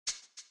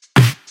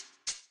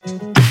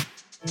Welcome,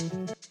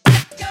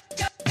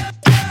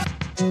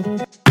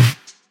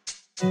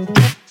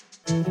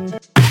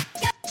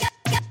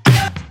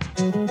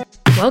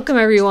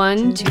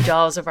 everyone, to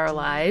Dolls of Our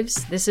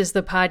Lives. This is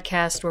the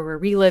podcast where we're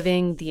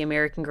reliving the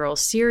American Girl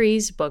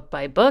series, book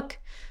by book.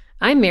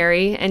 I'm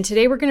Mary, and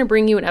today we're going to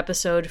bring you an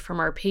episode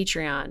from our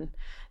Patreon.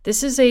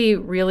 This is a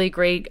really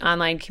great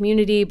online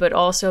community, but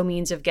also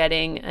means of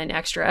getting an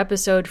extra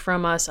episode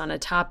from us on a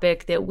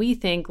topic that we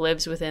think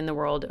lives within the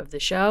world of the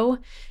show.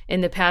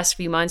 In the past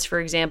few months, for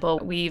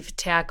example, we've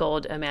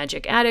tackled a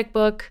Magic Attic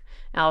book,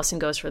 Allison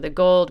Goes for the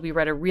Gold. We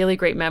read a really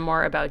great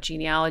memoir about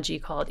genealogy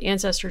called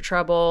Ancestor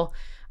Trouble.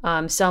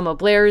 Selma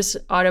Blair's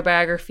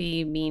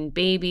autobiography, Mean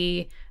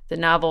Baby, the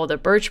novel The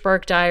Birch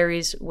Bark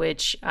Diaries,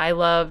 which I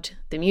loved,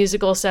 the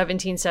musical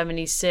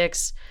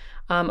 1776,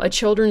 a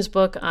children's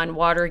book on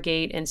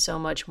Watergate, and so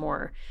much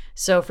more.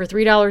 So for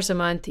 $3 a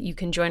month, you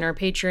can join our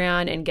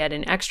Patreon and get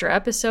an extra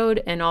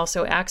episode and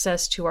also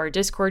access to our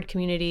Discord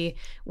community,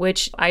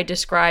 which I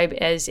describe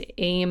as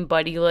AIM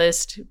Buddy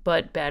List,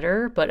 but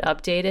better, but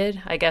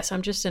updated. I guess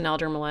I'm just an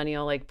elder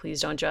millennial, please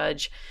don't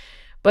judge.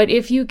 But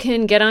if you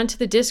can get onto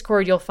the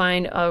Discord, you'll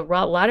find a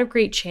lot of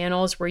great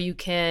channels where you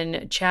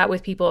can chat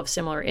with people of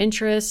similar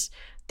interests.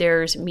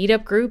 There's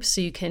meetup groups,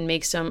 so you can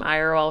make some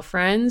IRL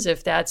friends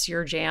if that's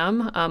your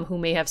jam, who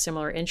may have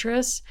similar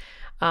interests.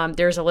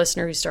 There's a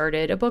listener who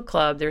started a book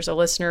club. There's a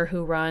listener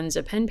who runs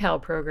a pen pal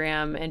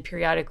program and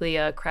periodically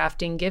a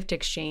crafting gift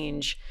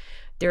exchange.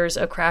 There's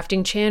a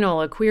crafting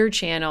channel, a queer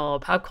channel, a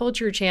pop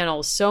culture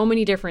channel, so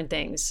many different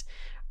things.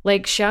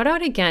 Shout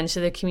out again to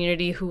the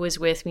community who was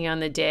with me on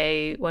the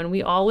day when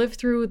we all lived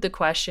through the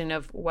question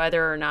of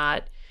whether or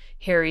not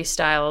Harry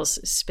Styles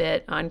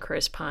spit on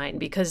Chris Pine,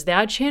 because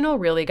that channel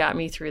really got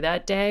me through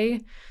that day.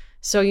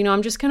 So,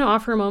 I'm just going to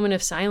offer a moment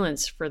of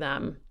silence for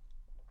them.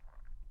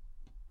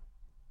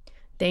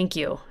 Thank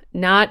you.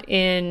 Not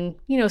in,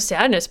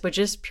 sadness, but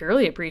just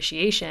purely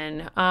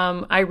appreciation.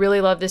 I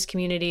really love this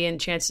community, and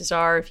chances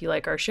are, if you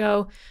like our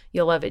show,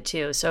 you'll love it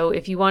too. So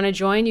if you want to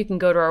join, you can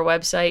go to our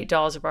website,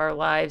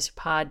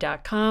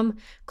 dollsofourlivespod.com,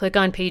 click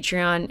on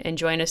Patreon, and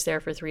join us there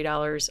for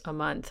 $3 a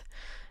month.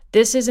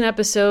 This is an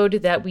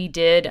episode that we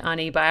did on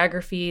a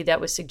biography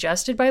that was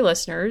suggested by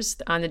listeners.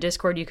 On the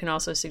Discord, you can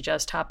also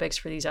suggest topics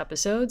for these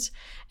episodes.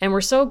 And we're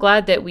so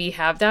glad that we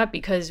have that,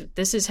 because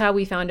this is how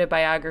we found a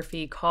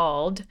biography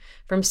called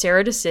From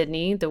Sarah to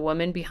Sydney, The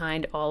Woman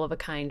Behind All of a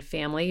Kind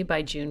Family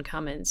by June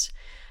Cummins.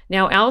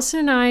 Now, Allison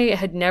and I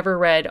had never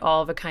read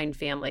All of a Kind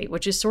Family,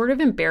 which is sort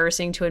of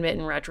embarrassing to admit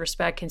in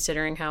retrospect,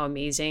 considering how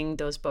amazing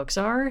those books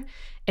are.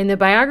 And the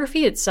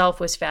biography itself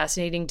was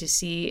fascinating to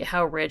see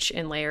how rich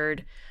and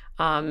layered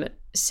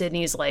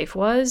Sydney's life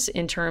was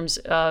in terms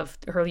of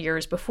her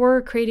years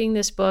before creating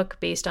this book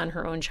based on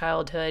her own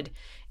childhood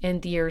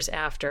and the years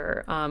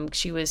after.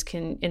 She was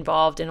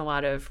involved in a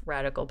lot of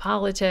radical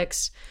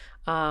politics,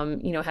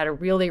 had a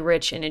really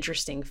rich and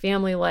interesting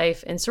family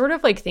life, and sort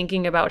of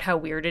thinking about how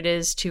weird it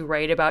is to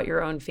write about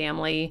your own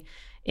family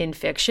in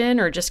fiction,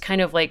 or just kind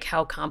of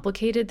how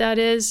complicated that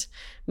is.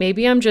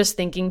 Maybe I'm just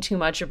thinking too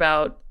much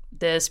about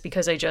this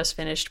because I just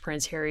finished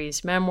Prince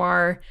Harry's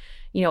memoir.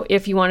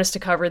 If you want us to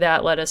cover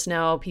that, let us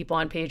know, people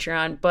on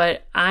Patreon.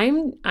 But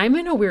I'm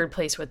in a weird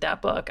place with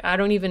that book. I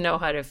don't even know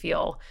how to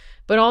feel.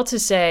 But all to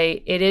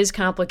say, it is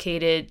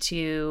complicated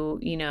to,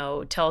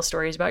 tell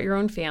stories about your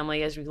own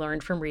family, as we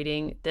learned from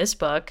reading this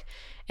book,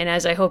 and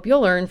as I hope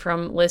you'll learn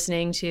from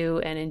listening to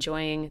and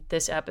enjoying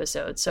this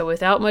episode. So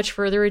without much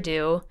further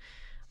ado,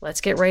 let's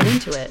get right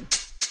into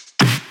it.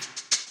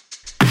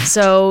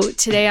 So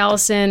today,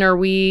 Allison, are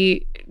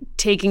we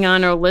taking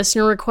on a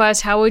listener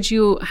request? How would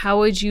you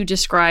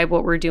describe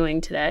what we're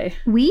doing today?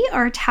 We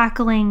are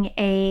tackling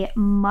a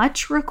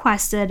much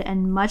requested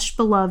and much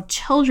beloved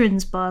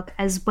children's book,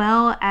 as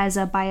well as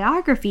a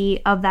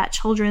biography of that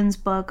children's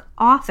book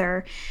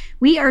author.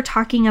 We are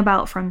talking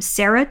about From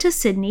Sarah to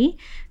Sydney,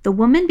 The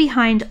Woman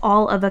Behind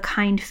All of a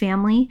Kind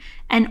Family,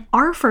 and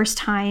our first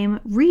time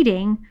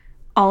reading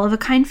All of a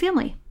Kind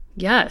Family.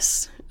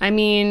 Yes. I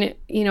mean,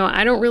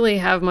 I don't really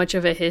have much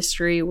of a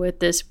history with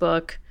this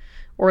book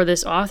or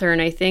this author,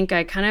 and I think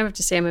I kind of have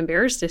to say, I'm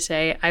embarrassed to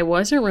say, I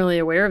wasn't really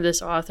aware of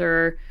this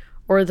author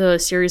or the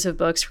series of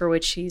books for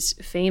which she's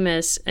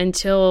famous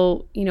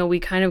until, we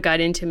kind of got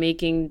into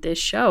making this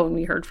show and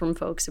we heard from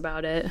folks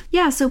about it.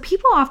 Yeah, so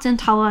people often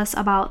tell us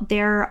about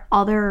their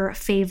other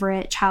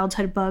favorite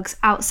childhood books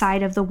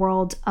outside of the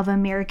world of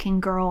American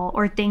Girl,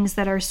 or things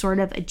that are sort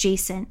of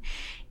adjacent.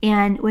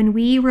 And when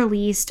we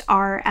released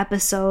our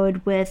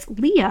episode with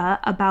Leah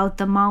about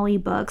the Molly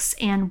books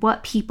and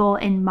what people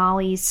in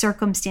Molly's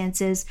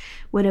circumstances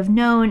would have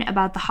known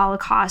about the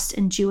Holocaust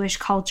and Jewish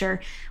culture,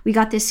 we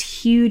got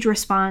this huge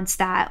response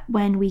that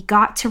when we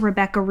got to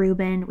Rebecca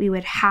Rubin, we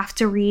would have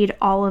to read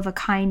All of a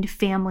Kind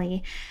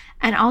Family.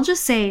 And I'll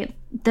just say,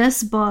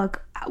 this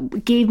book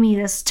gave me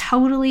this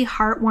totally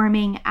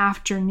heartwarming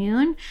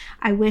afternoon.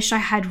 I wish I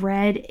had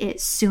read it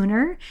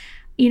sooner.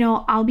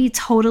 I'll be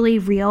totally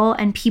real,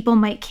 and people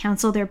might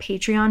cancel their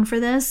Patreon for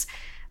this,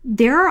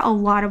 There are a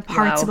lot of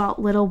parts Wow.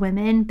 about Little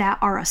Women that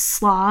are a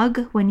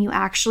slog when you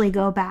actually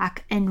go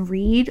back and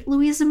read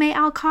Louisa May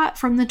Alcott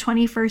from the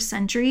 21st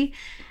century.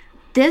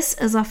 This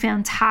is a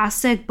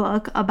fantastic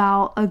book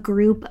about a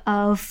group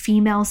of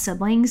female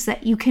siblings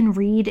that you can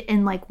read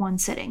in like one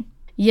sitting.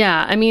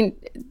 Yeah, I mean,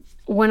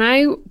 when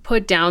I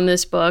put down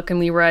this book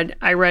and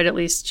I read at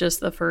least just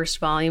the first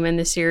volume in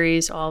the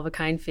series, All of a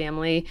Kind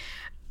Family,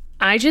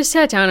 I just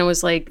sat down and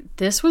was like,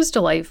 this was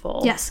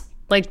delightful. Yes.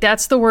 Like,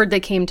 that's the word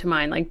that came to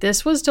mind. Like,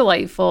 this was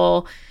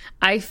delightful.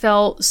 I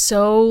felt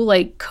so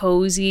like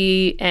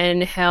cozy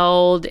and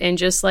held and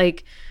just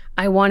like,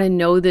 I want to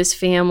know this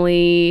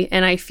family.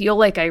 And I feel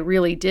like I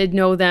really did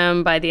know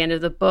them by the end of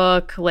the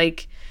book.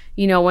 Like,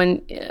 you know,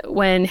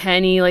 when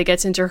Henny like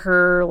gets into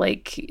her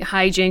like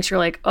hijinks, you're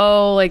like,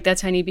 oh, like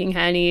that's Henny being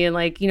Henny. And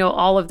like, you know,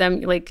 all of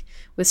them, like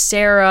with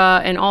Sarah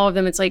and all of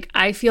them, it's like,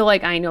 I feel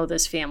like I know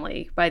this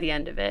family by the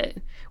end of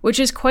it, which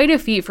is quite a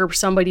feat for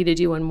somebody to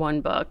do in one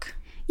book.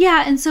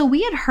 Yeah, and so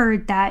we had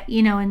heard that,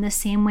 you know, in the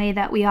same way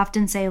that we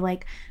often say,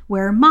 like,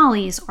 we're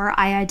Molly's or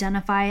I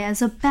identify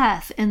as a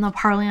Beth in the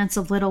parlance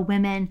of Little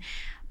Women,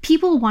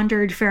 people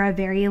wondered for a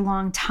very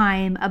long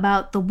time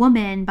about the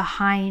woman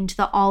behind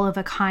the All of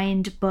a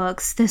Kind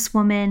books, this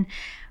woman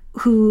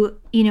who,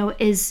 you know,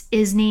 is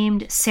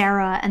named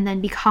Sarah and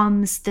then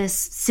becomes this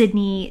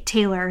Sydney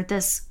Taylor,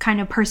 this kind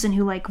of person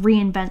who like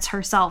reinvents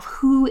herself.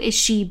 Who is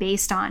she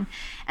based on?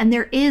 And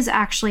there is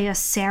actually a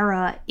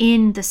Sarah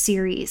in the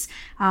series.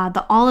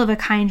 The All of a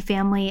Kind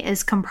family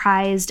is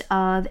comprised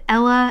of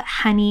Ella,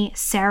 Henny,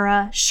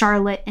 Sarah,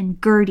 Charlotte, and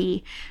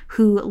Gertie,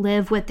 who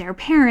live with their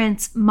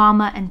parents,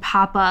 Mama and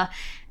Papa.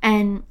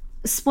 And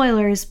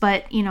spoilers,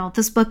 but you know,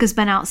 this book has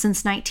been out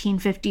since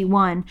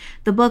 1951.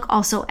 The book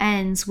also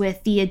ends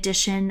with the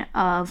addition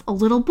of a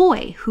little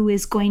boy who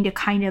is going to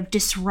kind of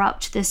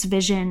disrupt this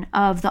vision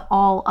of the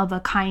All of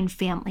a Kind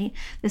family.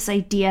 This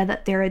idea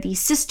that there are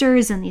these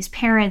sisters and these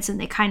parents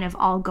and they kind of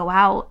all go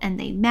out and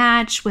they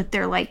match with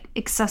their like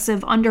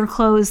excessive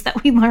underclothes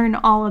that we learn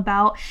all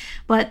about.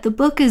 But the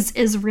book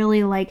is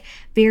really like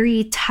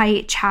very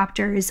tight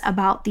chapters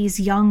about these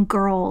young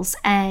girls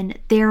and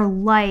their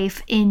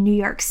life in New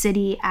York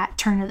City at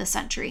turn of the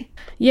century.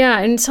 Yeah,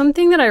 and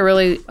something that I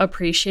really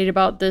appreciate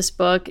about this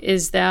book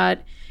is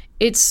that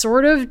it's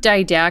sort of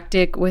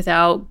didactic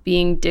without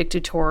being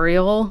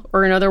dictatorial,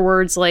 or in other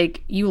words,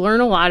 like you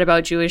learn a lot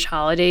about Jewish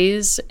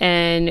holidays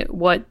and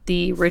what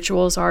the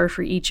rituals are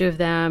for each of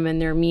them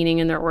and their meaning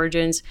and their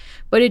origins,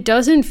 but it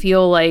doesn't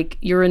feel like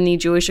you're in the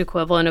Jewish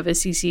equivalent of a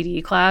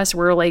CCD class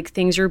where like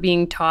things are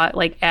being taught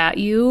like at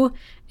you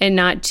and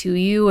not to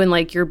you and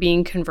like you're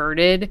being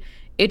converted.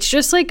 It's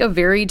just like a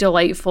very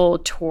delightful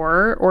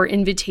tour or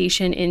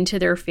invitation into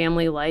their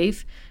family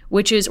life,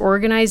 which is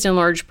organized in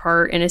large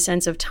part in a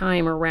sense of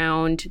time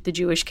around the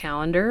Jewish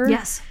calendar.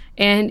 Yes.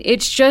 And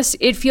it's just,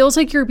 it feels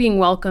like you're being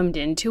welcomed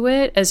into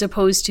it as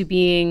opposed to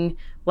being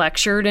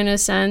lectured in a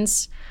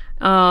sense.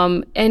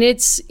 And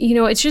it's, you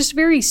know, it's just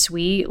very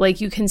sweet.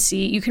 Like you can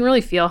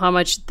really feel how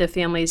much the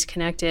family is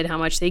connected, how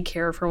much they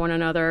care for one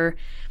another.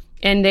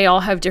 And they all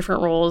have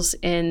different roles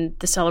in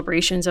the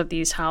celebrations of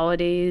these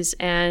holidays.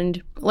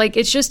 And like,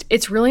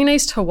 it's really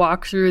nice to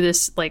walk through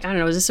this, like, I don't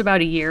know, is this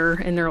about a year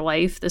in their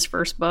life, this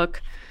first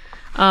book?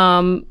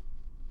 And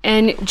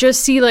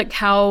just see like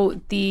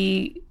how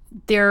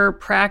their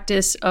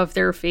practice of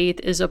their faith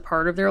is a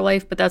part of their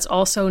life, but that's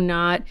also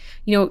not,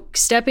 you know,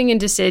 stepping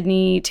into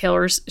Sydney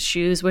Taylor's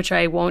shoes, which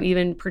I won't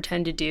even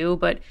pretend to do,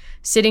 but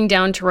sitting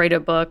down to write a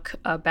book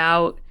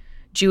about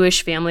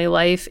Jewish family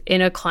life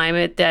in a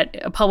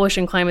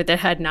publishing climate that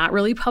had not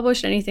really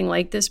published anything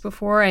like this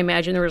before. I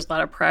imagine there was a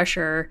lot of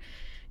pressure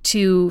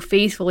to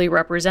faithfully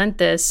represent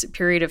this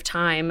period of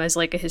time as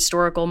like a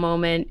historical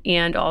moment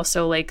and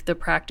also like the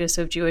practice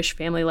of Jewish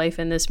family life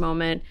in this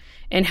moment,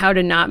 and how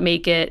to not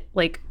make it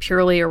like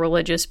purely a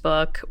religious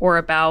book or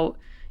about,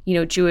 you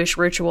know, Jewish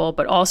ritual,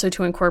 but also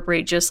to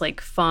incorporate just like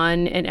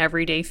fun and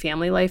everyday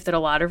family life that a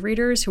lot of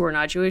readers who are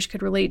not Jewish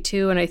could relate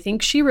to. And I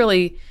think she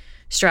really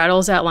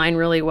straddles that line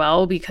really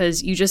well,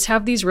 because you just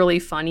have these really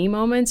funny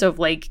moments of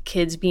like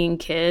kids being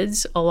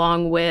kids,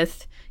 along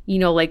with, you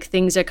know, like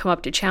things that come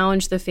up to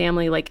challenge the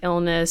family, like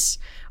illness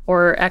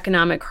or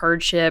economic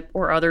hardship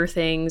or other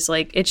things.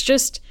 Like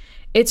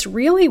it's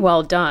really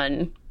well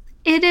done.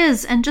 It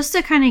is. And just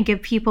to kind of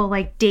give people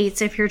like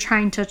dates, if you're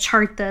trying to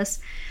chart this.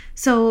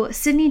 So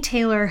Sydney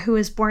Taylor, who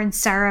was born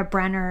Sarah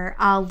Brenner,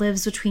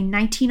 lives between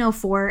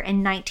 1904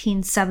 and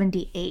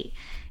 1978.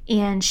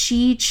 And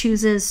she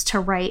chooses to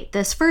write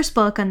this first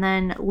book and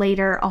then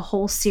later a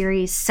whole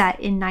series set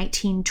in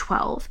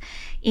 1912.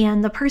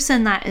 And the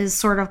person that is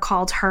sort of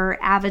called her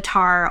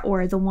avatar,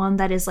 or the one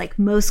that is like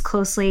most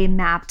closely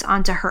mapped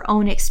onto her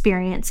own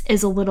experience,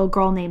 is a little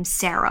girl named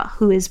Sarah,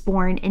 who is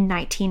born in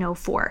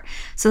 1904.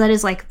 So that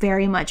is like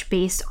very much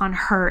based on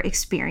her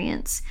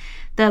experience.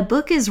 The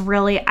book is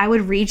really, I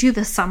would read you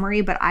the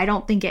summary, but I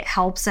don't think it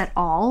helps at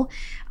all.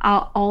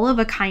 All of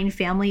a Kind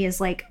family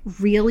is like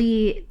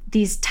really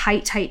these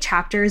tight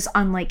chapters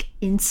on like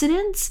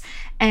incidents.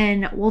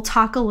 And we'll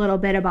talk a little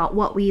bit about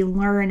what we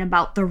learn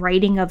about the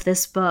writing of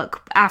this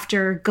book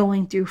after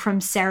going through from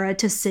Sarah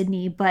to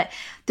Sydney. But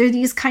they're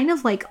these kind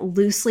of like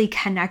loosely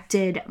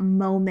connected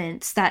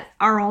moments that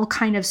are all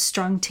kind of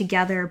strung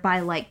together by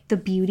like the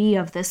beauty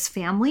of this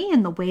family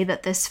and the way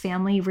that this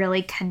family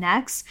really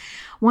connects.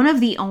 One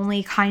of the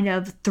only kind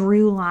of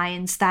through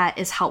lines that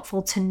is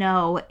helpful to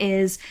know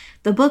is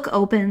the book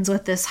opens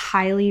with this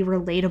highly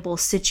relatable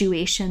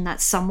situation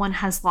that someone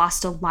has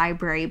lost a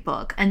library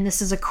book. And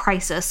this is a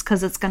crisis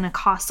because it's going to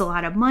cost a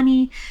lot of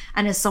money.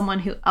 And as someone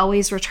who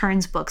always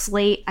returns books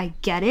late, I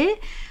get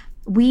it.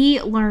 We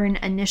learn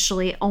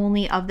initially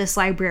only of this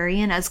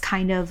librarian as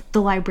kind of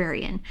the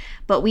librarian,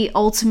 but we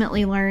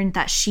ultimately learn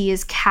that she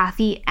is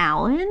Kathy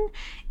Allen,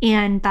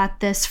 and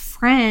that this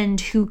friend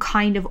who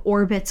kind of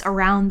orbits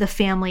around the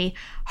family,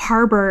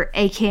 Harbor,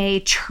 aka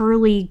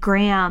Charlie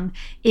Graham,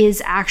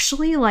 is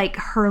actually like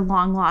her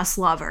long lost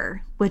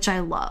lover, which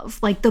I love.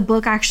 Like the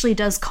book actually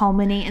does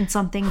culminate in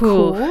something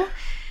cool.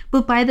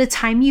 But by the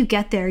time you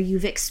get there,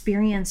 you've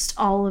experienced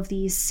all of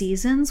these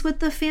seasons with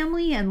the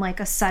family and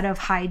like a set of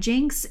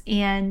hijinks.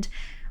 And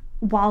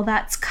while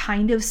that's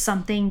kind of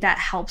something that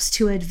helps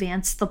to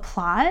advance the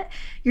plot,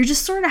 you're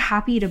just sort of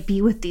happy to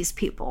be with these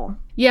people.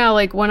 Yeah,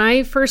 like when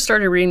I first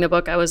started reading the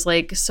book, I was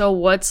like, so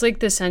what's like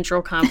the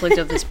central conflict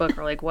of this book?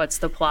 Or like, what's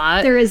the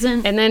plot? There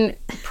isn't. And then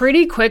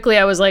pretty quickly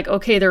I was like,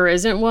 okay, there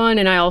isn't one.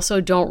 And I also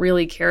don't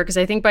really care because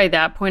I think by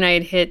that point I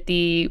had hit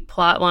the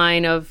plot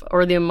line of,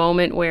 or the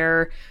moment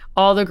where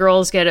all the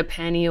girls get a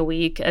penny a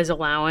week as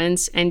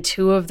allowance and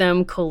two of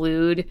them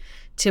collude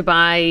to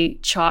buy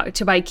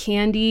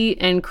candy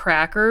and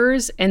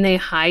crackers, and they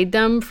hide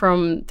them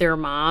from their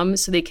mom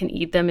so they can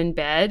eat them in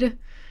bed.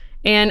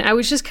 And I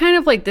was just kind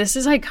of like, this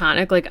is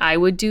iconic. Like, I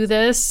would do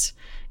this.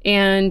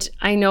 And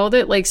I know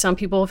that like some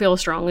people feel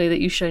strongly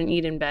that you shouldn't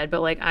eat in bed,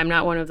 but like I'm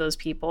not one of those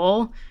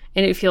people.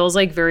 And it feels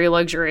like very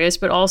luxurious.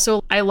 But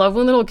also I love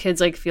when little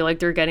kids like feel like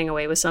they're getting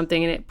away with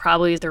something, and it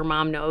probably their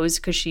mom knows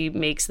because she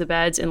makes the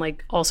beds and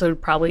like also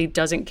probably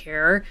doesn't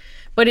care.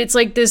 But it's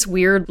like this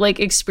weird, like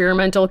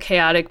experimental,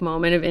 chaotic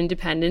moment of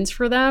independence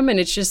for them. And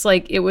it's just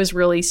like, it was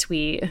really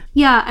sweet.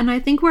 Yeah. And I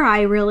think where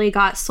I really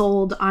got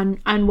sold on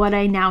what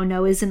I now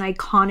know is an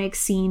iconic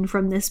scene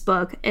from this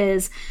book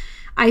is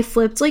I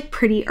flipped like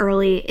pretty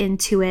early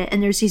into it.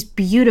 And there's these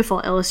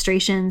beautiful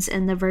illustrations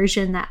in the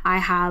version that I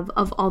have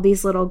of all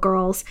these little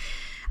girls.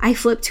 I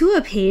flipped to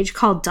a page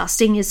called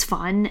Dusting is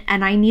Fun,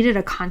 and I needed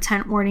a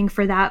content warning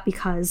for that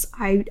because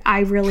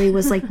I really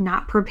was like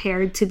not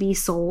prepared to be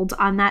sold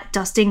on that.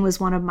 Dusting was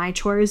one of my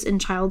chores in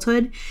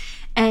childhood.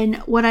 And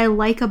what I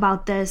like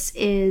about this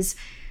is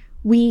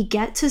we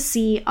get to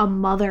see a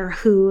mother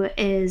who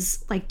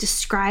is like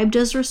described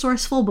as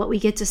resourceful, but we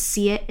get to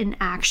see it in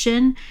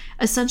action.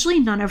 Essentially,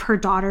 none of her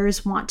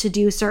daughters want to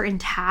do certain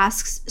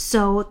tasks,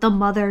 so the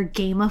mother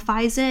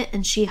gamifies it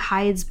and she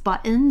hides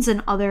buttons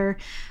and other,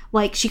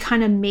 like she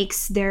kind of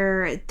makes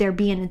there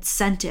be an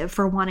incentive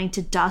for wanting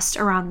to dust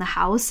around the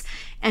house.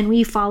 And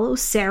we follow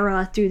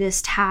Sarah through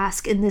this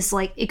task in this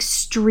like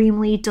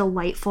extremely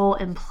delightful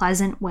and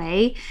pleasant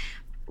way.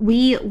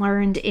 We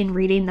learned in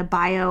reading the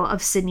bio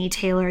of Sydney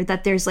Taylor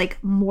that there's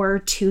like more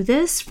to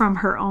this from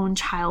her own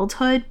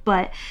childhood,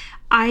 but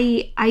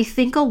I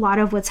think a lot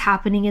of what's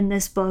happening in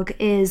this book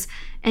is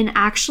an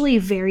actually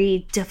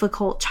very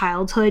difficult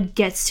childhood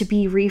gets to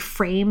be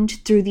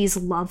reframed through these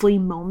lovely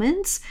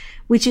moments,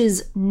 which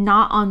is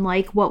not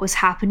unlike what was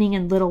happening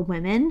in Little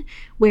Women,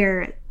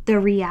 where the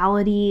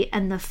reality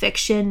and the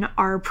fiction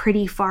are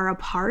pretty far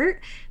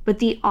apart, but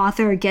the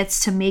author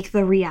gets to make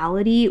the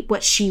reality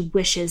what she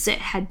wishes it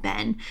had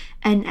been.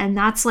 And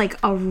that's like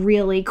a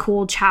really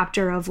cool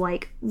chapter of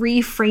like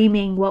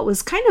reframing what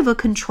was kind of a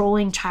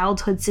controlling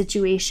childhood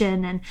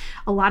situation and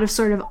a lot of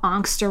sort of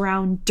angst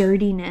around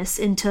dirtiness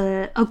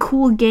into a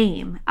cool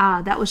game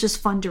that was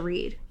just fun to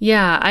read.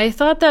 Yeah, I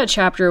thought that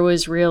chapter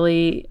was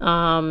really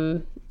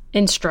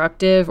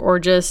instructive, or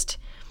just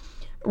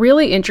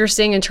really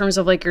interesting in terms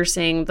of, like you're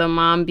saying, the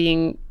mom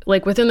being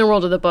like within the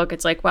world of the book.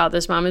 It's like, wow,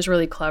 this mom is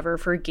really clever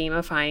for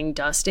gamifying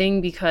dusting,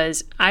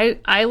 because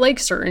I like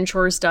certain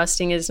chores.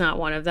 Dusting is not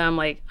one of them.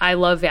 Like, I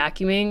love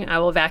vacuuming. I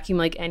will vacuum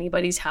like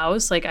anybody's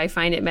house. Like, I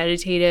find it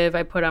meditative.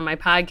 I put on my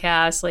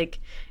podcast, like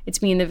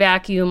it's me in the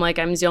vacuum, like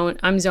I'm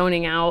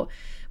zoning out.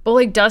 But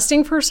like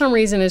dusting for some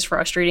reason is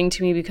frustrating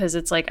to me, because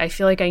it's like I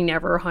feel like I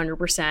never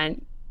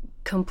 100%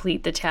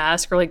 complete the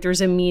task, or like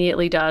there's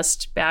immediately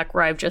dust back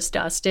where I've just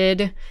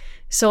dusted.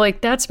 So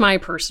like that's my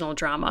personal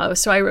drama.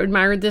 So I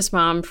admired this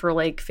mom for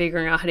like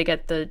figuring out how to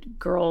get the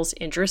girls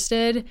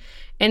interested.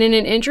 And in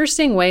an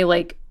interesting way,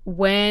 like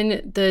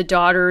when the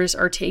daughters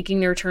are taking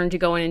their turn to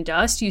go in and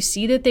dust, you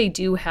see that they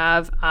do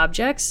have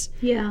objects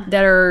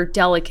that are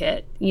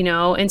delicate, you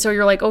know? And so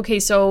you're like, okay,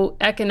 so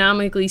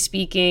economically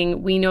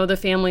speaking, we know the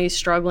family is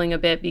struggling a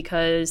bit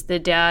because the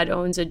dad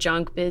owns a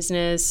junk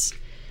business.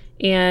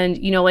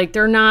 And, you know, like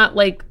they're not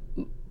like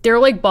they're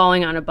like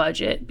balling on a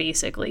budget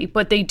basically,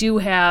 but they do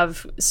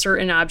have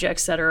certain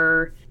objects that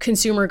are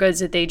consumer goods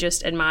that they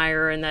just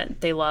admire and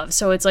that they love.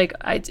 So it's like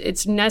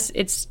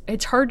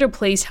it's hard to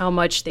place how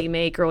much they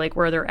make or like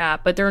where they're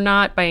at, but they're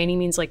not by any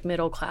means like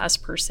middle class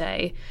per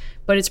se,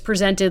 but it's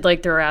presented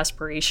like they're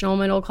aspirational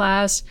middle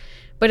class.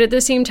 But at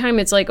the same time,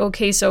 it's like,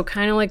 okay, so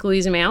kind of like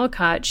Louisa May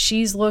Alcott,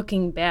 she's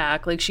looking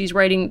back, like she's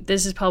writing,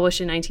 this is published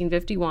in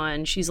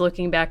 1951, she's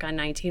looking back on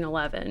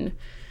 1911.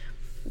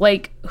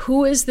 Like,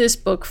 who is this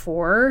book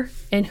for,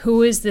 and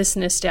who is this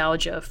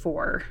nostalgia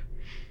for?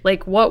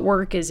 Like, what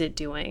work is it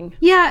doing?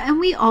 Yeah, and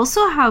we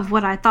also have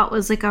what I thought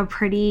was like a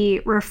pretty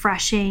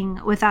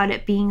refreshing, without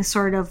it being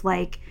sort of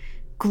like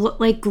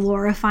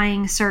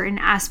glorifying certain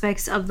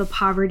aspects of the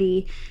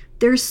poverty.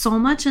 There's so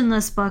much in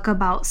this book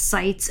about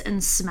sights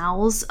and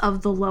smells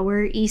of the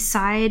Lower East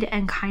Side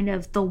and kind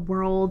of the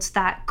world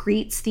that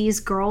greets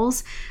these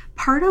girls.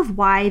 Part of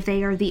why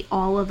they are the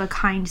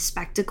all-of-a-kind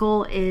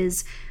spectacle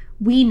is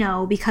we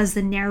know because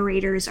the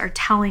narrators are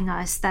telling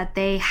us that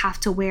they have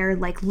to wear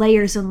like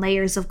layers and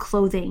layers of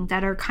clothing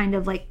that are kind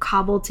of like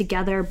cobbled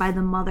together by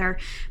the mother,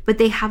 but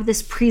they have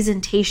this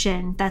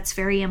presentation that's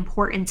very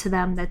important to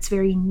them, that's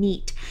very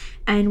neat.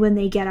 And when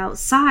they get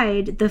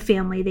outside the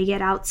family, they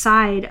get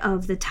outside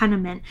of the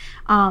tenement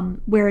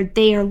where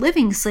they are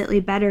living slightly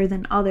better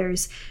than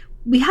others.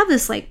 We have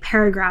this like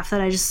paragraph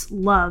that I just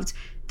loved.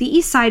 The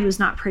East Side was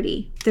not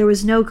pretty. There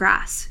was no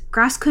grass.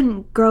 Grass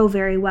couldn't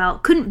very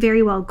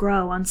well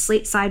grow on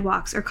slate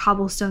sidewalks or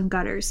cobblestone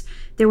gutters.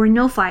 There were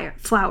no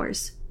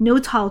flowers, no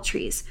tall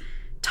trees.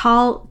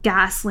 Tall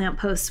gas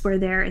lampposts were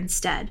there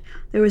instead.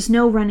 There was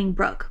no running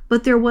brook,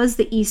 but there was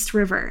the East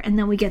River. And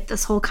then we get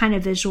this whole kind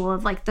of visual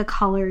of like the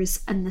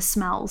colors and the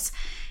smells.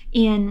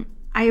 And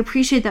I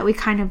appreciate that we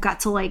kind of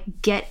got to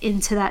like get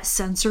into that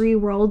sensory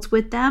world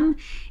with them.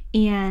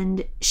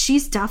 And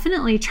she's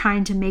definitely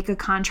trying to make a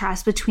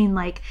contrast between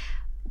like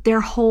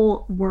their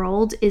whole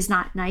world is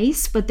not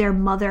nice, but their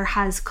mother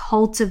has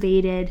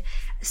cultivated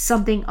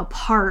something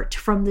apart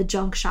from the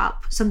junk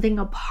shop, something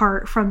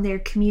apart from their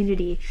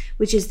community,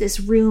 which is this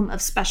room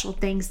of special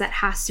things that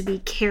has to be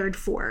cared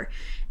for.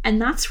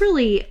 And that's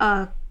really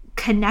a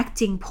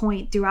connecting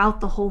point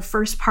throughout the whole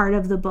first part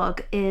of the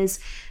book is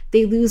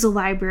they lose a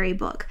library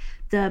book.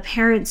 The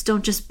parents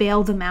don't just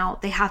bail them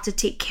out. They have to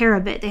take care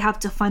of it. They have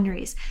to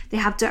fundraise. They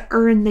have to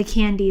earn the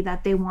candy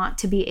that they want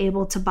to be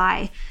able to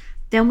buy.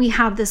 Then we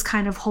have this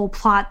kind of whole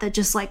plot that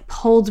just like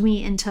pulled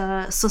me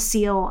into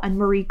Cecile and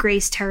Marie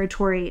Grace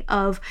territory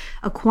of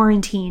a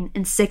quarantine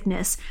and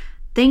sickness.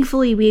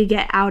 Thankfully, we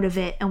get out of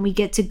it and we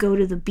get to go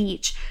to the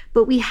beach.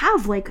 But we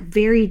have like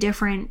very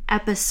different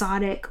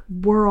episodic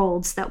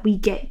worlds that we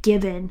get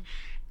given.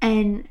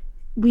 And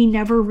we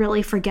never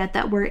really forget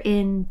that we're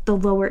in the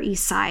Lower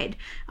East Side.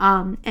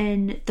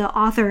 And the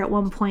author at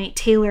one point,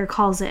 Taylor,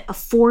 calls it a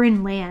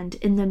foreign land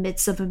in the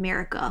midst of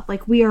America.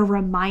 Like we are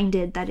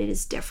reminded that it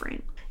is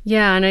different.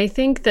 Yeah, and I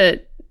think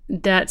that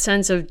that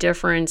sense of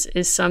difference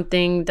is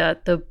something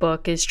that the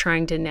book is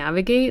trying to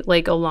navigate,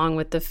 like along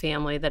with the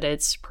family that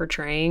it's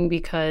portraying,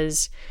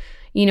 because,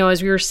 you know,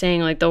 as we were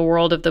saying, like the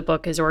world of the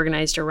book is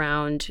organized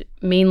around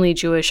mainly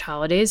Jewish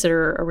holidays that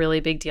are a really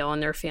big deal in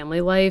their family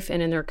life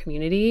and in their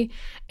community.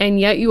 And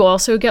yet you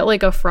also get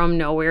like a from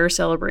nowhere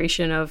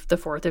celebration of the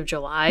 4th of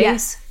July.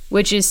 Yes.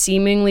 Which is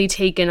seemingly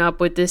taken up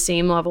with the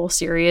same level of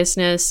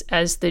seriousness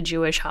as the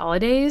Jewish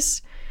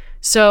holidays.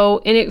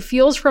 So, and it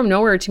feels from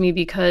nowhere to me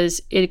because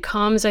it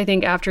comes, I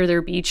think, after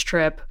their beach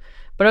trip.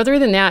 But other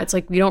than that, it's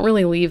like we don't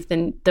really leave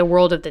the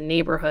world of the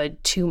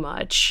neighborhood too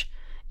much.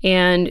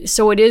 And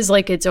so it is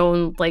like its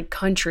own like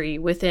country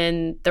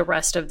within the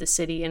rest of the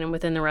city and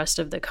within the rest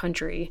of the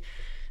country.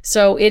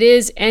 So it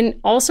is.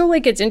 And also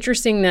like it's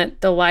interesting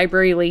that the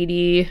library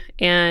lady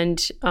and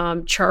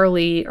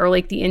Charlie are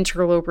like the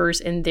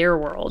interlopers in their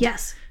world.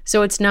 Yes.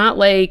 So it's not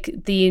like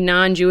the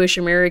non-Jewish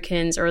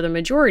Americans are the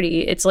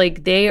majority. It's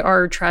like they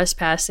are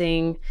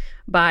trespassing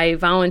by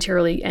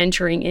voluntarily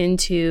entering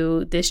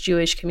into this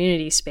Jewish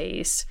community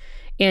space.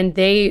 And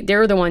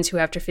they're the ones who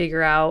have to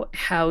figure out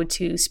how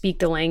to speak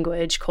the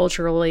language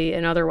culturally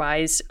and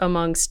otherwise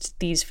amongst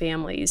these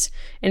families.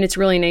 And it's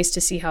really nice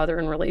to see how they're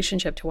in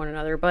relationship to one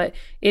another. But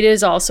it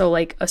is also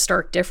like a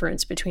stark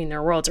difference between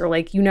their worlds, or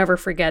like you never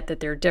forget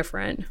that they're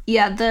different.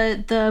 Yeah,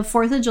 the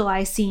 4th of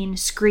July scene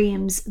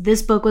screams,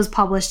 this book was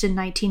published in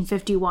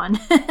 1951.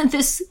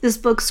 This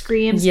book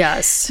screams,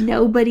 yes.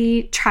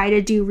 Nobody tried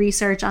to do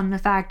research on the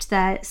fact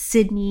that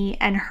Sydney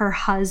and her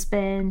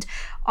husband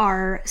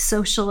are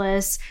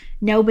socialists.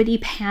 Nobody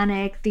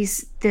panicked.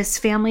 This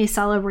family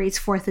celebrates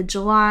 4th of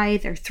July.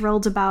 They're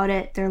thrilled about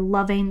it. They're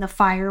loving the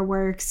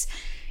fireworks,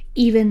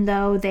 even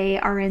though they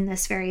are in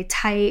this very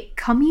tight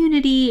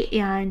community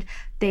and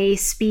they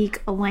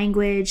speak a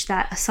language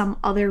that some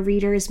other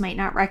readers might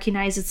not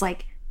recognize. It's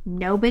like,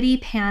 nobody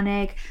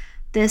panic.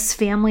 This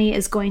family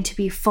is going to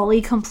be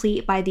fully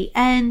complete by the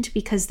end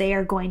because they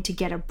are going to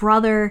get a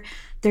brother.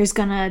 There's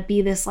going to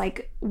be this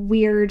like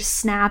weird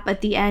snap at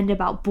the end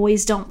about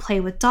boys don't play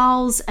with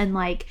dolls. And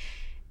like,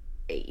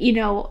 you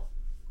know,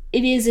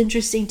 it is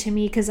interesting to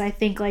me because I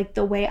think like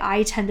the way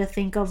I tend to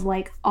think of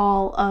like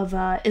all of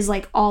is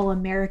like all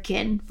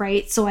American,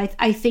 right? So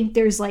I think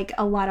there's like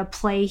a lot of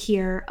play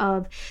here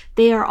of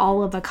they are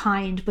all of a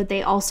kind, but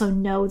they also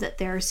know that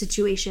there are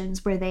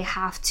situations where they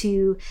have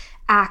to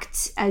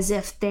act as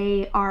if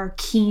they are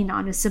keen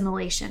on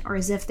assimilation or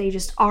as if they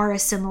just are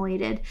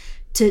assimilated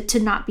to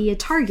not be a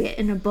target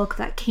in a book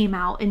that came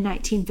out in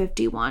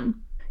 1951.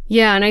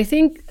 Yeah, and I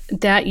think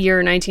that year,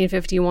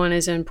 1951,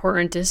 is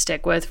important to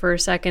stick with for a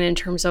second in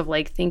terms of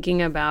like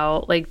thinking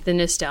about like the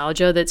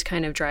nostalgia that's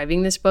kind of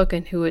driving this book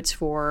and who it's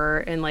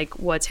for and like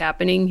what's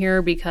happening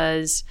here,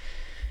 because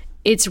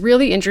it's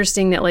really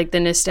interesting that like the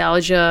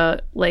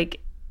nostalgia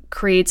like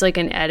creates like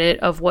an edit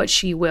of what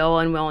she will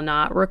and will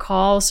not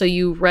recall. So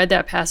you read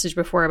that passage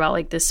before about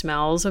like the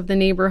smells of the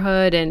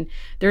neighborhood, and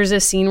there's a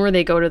scene where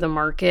they go to the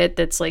market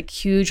that's like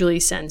hugely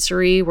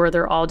sensory, where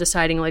they're all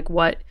deciding like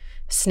what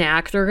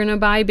snack they're going to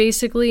buy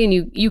basically,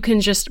 and you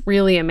can just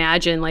really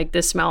imagine like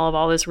the smell of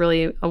all this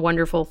really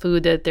wonderful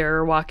food that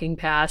they're walking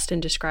past and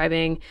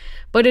describing.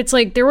 But it's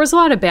like there was a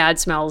lot of bad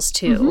smells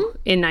too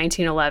in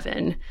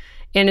 1911,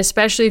 and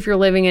especially if you're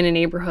living in a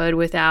neighborhood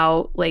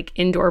without like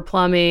indoor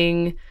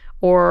plumbing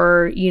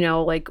or, you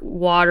know, like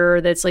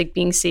water that's like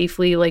being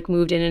safely like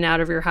moved in and out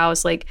of your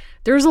house. Like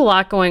there's a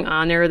lot going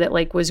on there that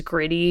like was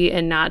gritty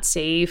and not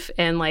safe,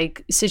 and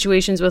like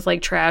situations with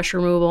like trash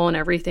removal and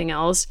everything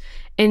else.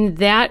 And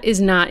that is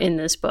not in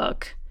this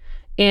book.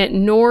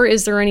 And nor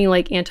is there any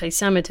like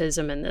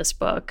anti-Semitism in this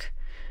book,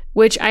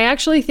 which I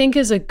actually think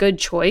is a good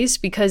choice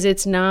because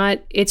it's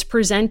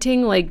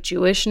presenting like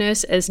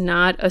Jewishness as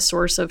not a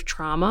source of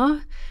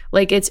trauma.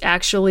 Like it's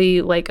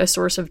actually like a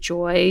source of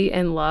joy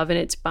and love, and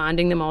it's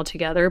bonding them all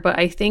together. But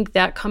I think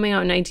that coming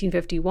out in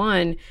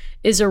 1951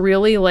 is a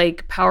really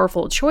like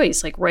powerful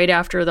choice, like right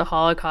after the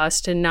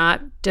Holocaust, to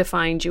not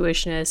define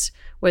Jewishness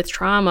with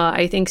trauma,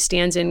 I think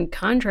stands in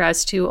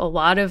contrast to a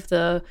lot of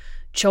the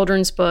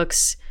children's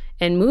books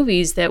and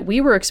movies that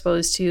we were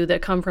exposed to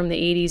that come from the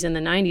 80s and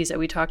the 90s that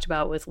we talked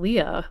about with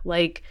Leah.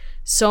 Like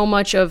so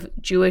much of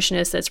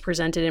Jewishness that's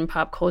presented in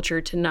pop culture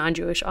to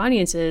non-Jewish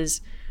audiences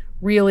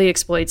really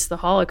exploits the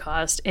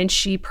Holocaust, and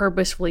she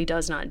purposefully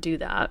does not do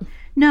that.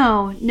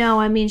 No,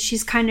 I mean,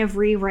 she's kind of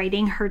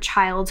rewriting her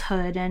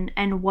childhood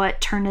and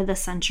what turn of the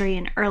century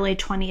and early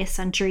 20th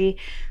century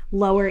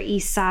Lower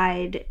East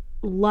Side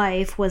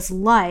life was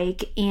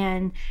like.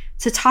 And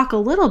to talk a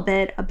little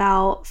bit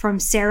about From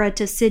Sarah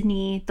to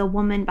Sydney, the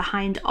woman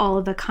behind All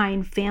of a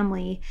Kind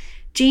Family,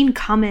 Jane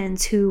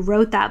Cummins, who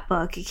wrote that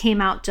book, it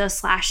came out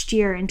just last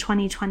year in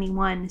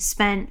 2021,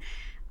 spent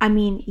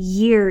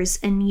years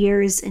and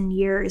years and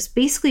years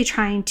basically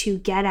trying to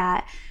get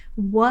at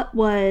what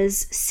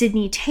was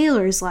Sydney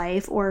Taylor's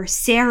life or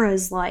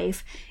Sarah's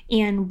life,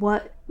 and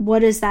what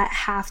does that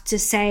have to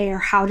say, or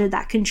how did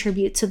that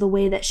contribute to the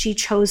way that she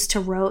chose to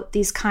write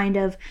these kind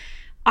of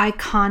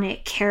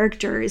iconic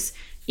characters.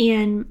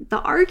 And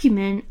the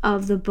argument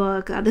of the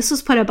book, this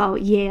was put out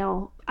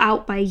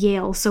by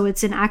Yale, so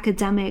it's an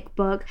academic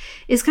book,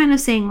 is kind of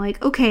saying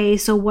like, okay,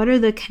 so what are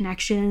the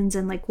connections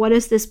and like what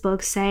does this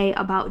book say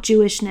about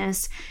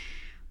Jewishness?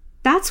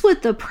 That's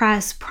what the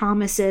press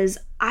promises.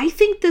 I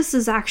think this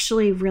is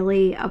actually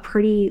really a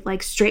pretty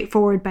like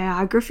straightforward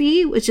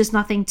biography, which is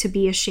nothing to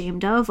be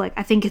ashamed of. Like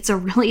I think it's a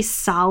really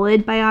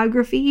solid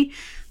biography.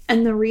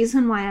 And the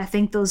reason why I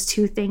think those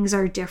two things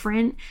are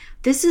different,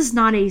 this is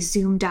not a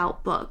zoomed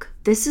out book.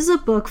 This is a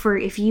book for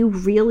if you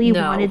really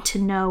wanted to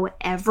know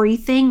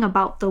everything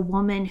about the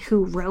woman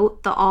who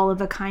wrote the All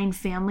of a Kind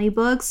family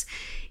books.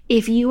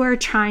 If you are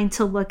trying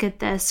to look at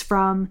this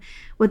from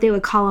what they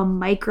would call a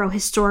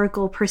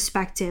micro-historical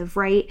perspective,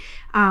 right?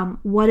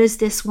 What does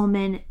this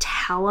woman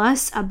tell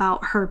us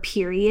about her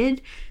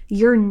period?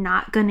 You're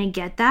not going to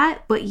get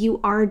that, but you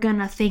are going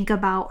to think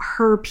about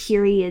her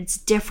periods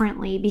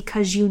differently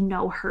because you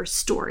know her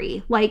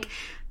story. Like,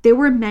 there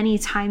were many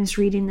times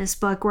reading this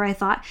book where I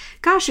thought,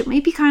 gosh, it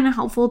might be kind of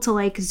helpful to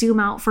like zoom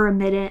out for a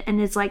minute. And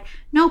it's like,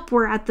 nope,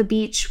 we're at the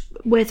beach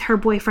with her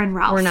boyfriend,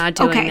 Ralph. We're not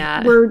doing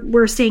that.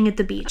 We're staying at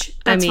the beach.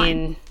 That's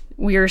fine.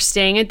 We were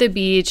staying at the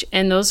beach,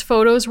 and those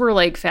photos were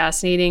like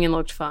fascinating and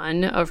looked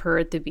fun of her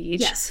at the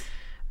beach. Yes.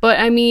 But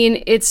I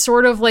mean, it's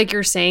sort of like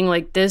you're saying,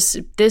 like this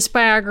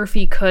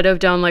biography could have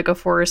done like a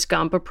Forrest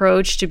Gump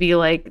approach to be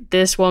like,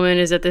 this woman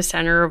is at the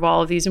center of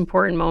all of these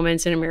important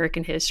moments in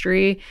American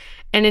history.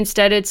 And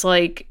instead it's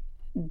like,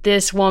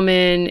 this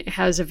woman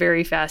has a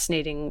very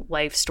fascinating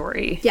life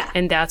story. Yeah.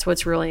 And that's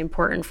what's really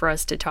important for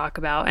us to talk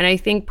about. And I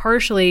think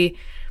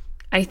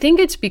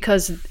it's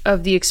because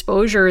of the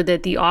exposure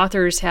that the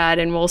authors had,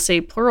 and we'll say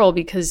plural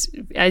because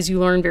as you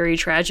learn very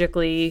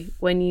tragically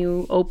when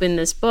you open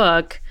this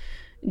book,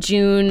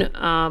 June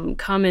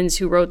Cummins,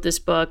 who wrote this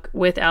book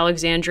with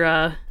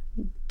Alexandra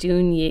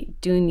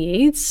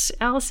Dune-Yates,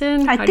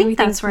 Allison? I think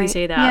that's right. We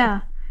say that?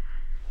 Yeah.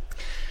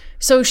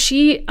 So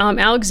she,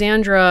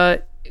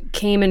 Alexandra,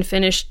 came and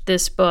finished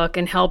this book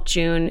and helped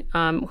June,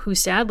 who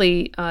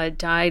sadly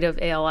died of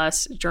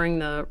ALS during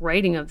the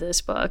writing of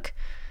this book.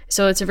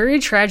 So it's a very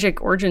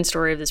tragic origin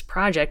story of this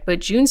project, but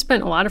June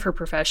spent a lot of her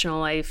professional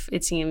life,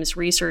 it seems,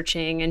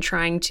 researching and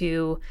trying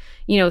to,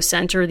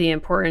 center the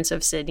importance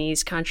of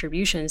Sidney's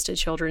contributions to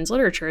children's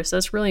literature. So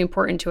that's really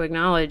important to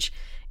acknowledge.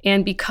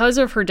 And because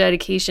of her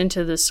dedication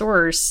to the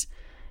source,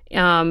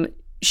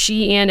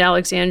 she and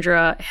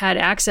Alexandra had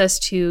access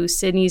to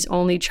Sidney's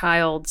only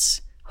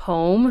child's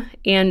home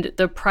and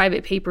the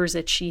private papers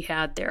that she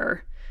had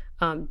there.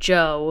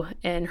 Jo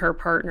and her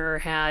partner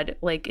had,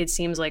 it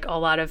seems like a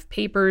lot of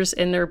papers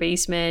in their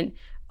basement,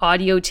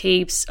 audio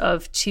tapes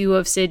of two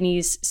of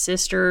Sidney's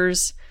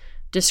sisters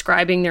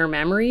describing their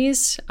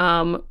memories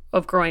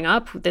of growing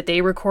up that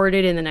they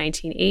recorded in the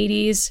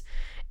 1980s.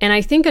 And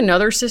I think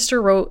another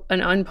sister wrote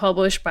an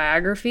unpublished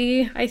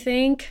biography, I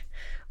think.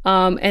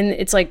 And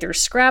it's there's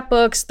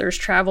scrapbooks, there's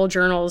travel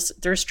journals,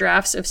 there's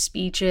drafts of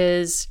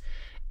speeches.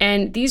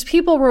 And these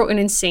people wrote an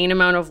insane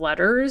amount of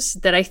letters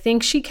that I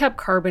think she kept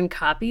carbon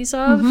copies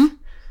of.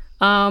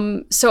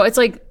 Mm-hmm. So it's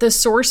the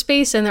source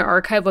space and the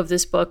archive of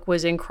this book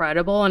was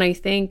incredible. And I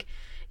think,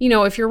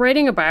 if you're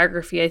writing a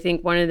biography, I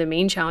think one of the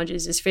main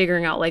challenges is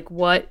figuring out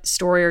what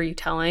story are you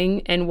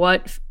telling and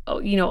what,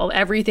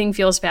 everything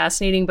feels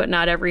fascinating, but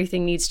not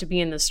everything needs to be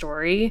in the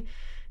story.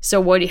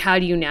 So how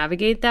do you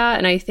navigate that?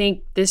 And I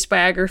think this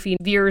biography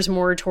veers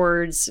more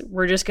towards,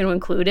 we're just going to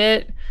include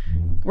it.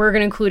 We're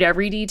going to include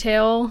every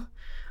detail.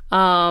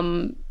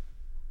 And,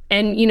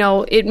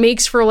 it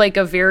makes for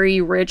a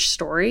very rich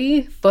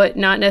story, but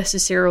not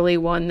necessarily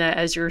one that,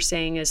 as you're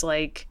saying, is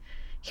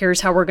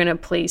here's how we're going to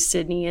place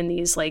Sidney in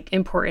these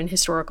important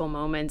historical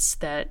moments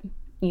that,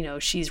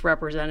 she's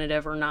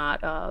representative or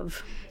not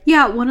of.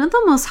 Yeah, one of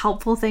the most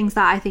helpful things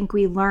that I think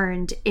we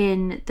learned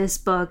in this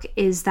book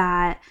is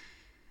that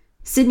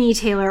Sidney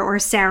Taylor, or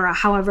Sarah,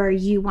 however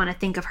you want to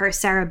think of her,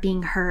 Sarah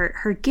being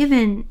her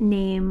given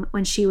name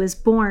when she was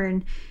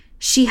born,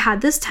 she had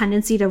this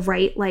tendency to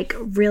write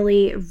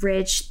really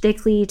rich,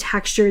 thickly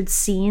textured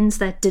scenes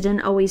that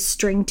didn't always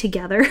string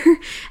together.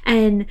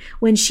 And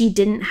when she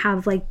didn't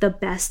have the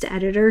best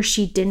editor,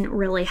 she didn't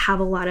really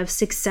have a lot of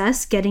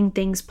success getting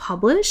things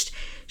published.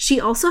 She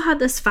also had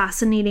this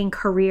fascinating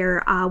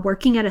career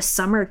working at a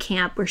summer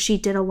camp where she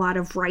did a lot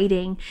of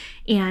writing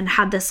and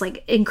had this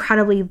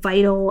incredibly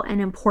vital and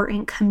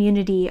important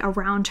community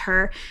around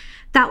her.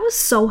 That was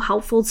so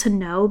helpful to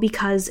know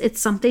because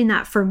it's something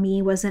that for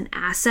me was an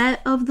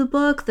asset of the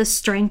book, the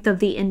strength of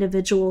the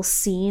individual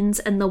scenes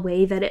and the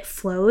way that it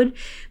flowed.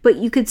 But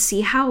you could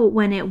see how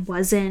when it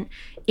wasn't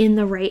in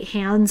the right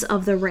hands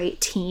of the right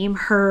team,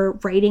 her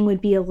writing would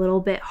be a little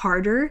bit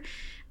harder.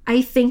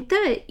 I think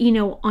that,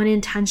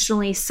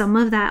 unintentionally, some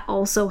of that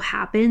also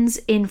happens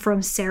in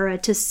From Sarah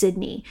to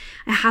Sidney.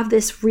 I have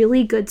this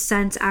really good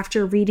sense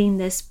after reading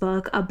this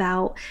book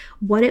about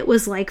what it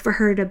was like for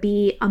her to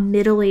be a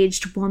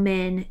middle-aged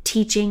woman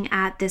teaching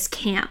at this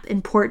camp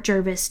in Port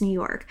Jervis, New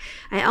York.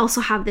 I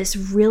also have this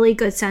really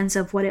good sense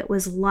of what it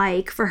was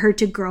like for her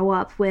to grow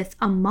up with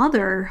a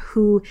mother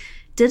who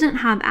didn't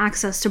have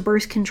access to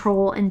birth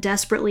control and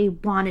desperately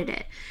wanted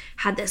it.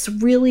 Had this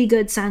really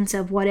good sense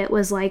of what it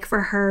was like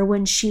for her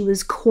when she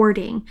was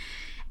courting.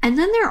 And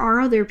then there are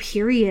other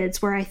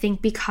periods where I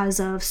think because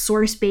of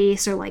source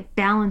base or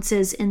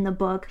balances in the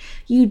book,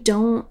 I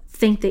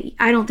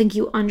don't think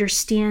you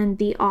understand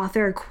the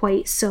author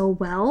quite so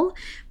well.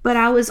 But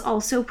I was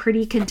also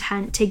pretty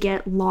content to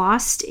get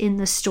lost in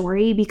the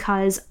story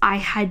because I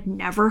had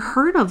never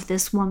heard of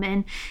this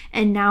woman.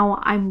 And now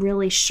I'm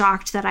really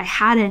shocked that I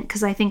hadn't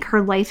because I think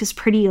her life is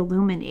pretty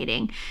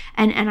illuminating.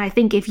 And I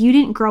think if you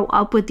didn't grow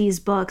up with these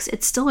books,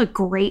 it's still a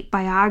great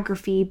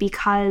biography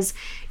because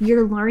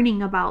you're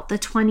learning about the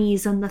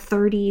 20s and the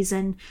 30s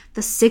and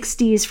the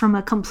 60s from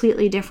a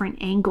completely different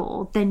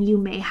angle than you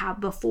may have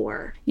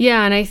before.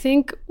 Yeah, and I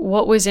think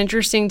what was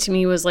interesting to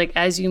me was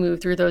as you move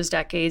through those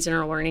decades and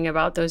are learning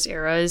about those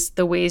eras,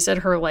 the ways that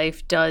her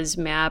life does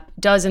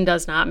and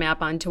does not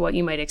map onto what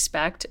you might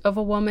expect of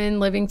a woman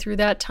living through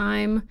that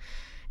time.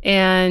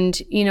 And,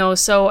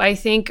 so I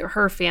think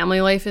her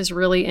family life is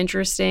really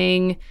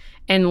interesting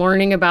and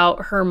learning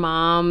about her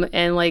mom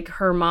and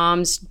her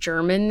mom's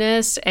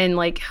Germanness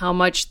and how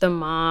much the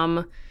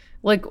mom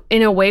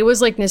in a way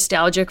was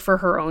nostalgic for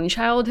her own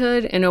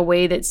childhood in a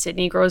way that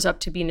Sidney grows up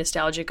to be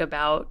nostalgic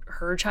about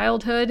her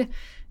childhood.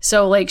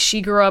 So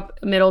she grew up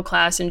middle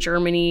class in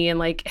Germany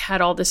and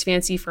had all this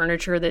fancy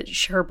furniture that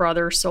her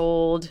brother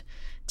sold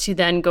to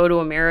then go to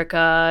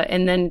America.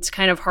 And then it's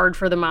kind of hard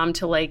for the mom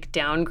to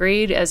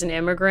downgrade as an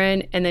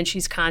immigrant. And then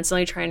she's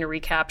constantly trying to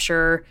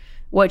recapture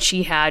what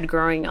she had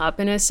growing up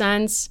in a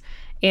sense.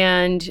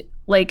 And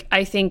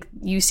I think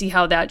you see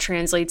how that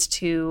translates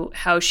to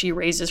how she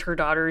raises her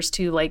daughters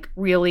to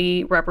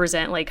really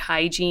represent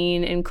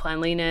hygiene and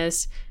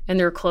cleanliness, and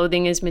their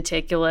clothing is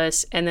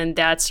meticulous. And then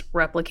that's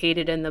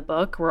replicated in the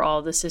book where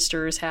all the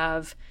sisters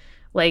have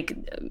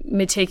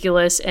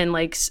meticulous and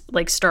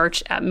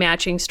starch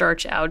matching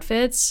starch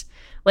outfits.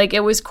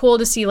 It was cool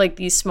to see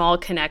these small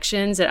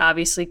connections that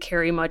obviously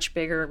carry much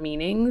bigger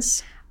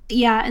meanings.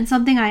 Yeah, and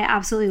something I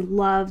absolutely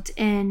loved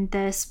in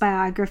this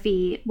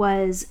biography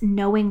was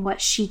knowing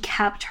what she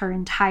kept her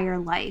entire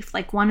life.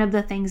 Like, one of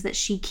the things that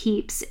she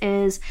keeps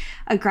is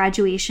a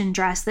graduation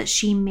dress that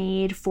she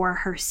made for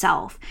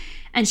herself.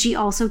 And she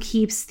also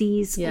keeps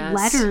these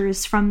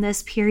letters from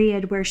this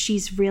period where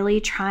she's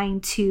really trying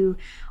to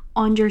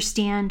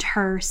understand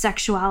her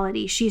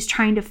sexuality. She's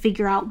trying to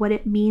figure out what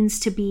it means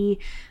to be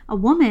a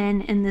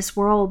woman in this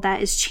world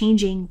that is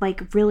changing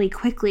like really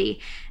quickly.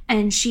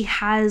 And she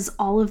has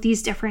all of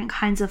these different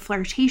kinds of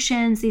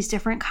flirtations, these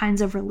different kinds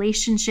of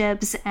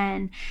relationships,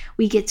 and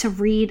we get to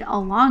read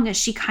along as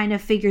she kind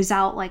of figures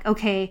out like,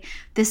 okay,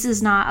 this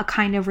is not a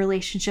kind of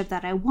relationship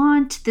that I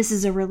want. This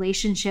is a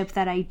relationship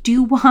that I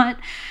do want.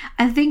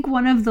 I think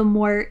one of the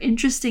more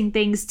interesting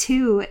things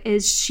too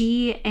is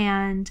she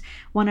and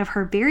one of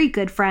her very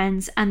good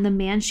friends and the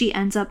man she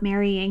ends up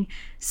marrying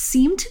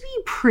seem to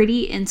be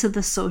pretty into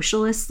the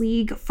Socialist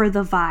League for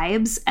the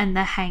vibes and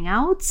the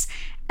hangouts.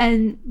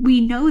 And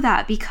we know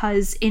that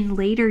because in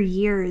later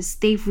years,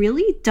 they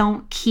really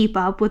don't keep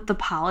up with the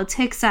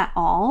politics at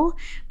all,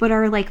 but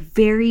are like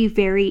very,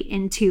 very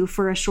into,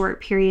 for a short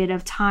period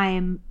of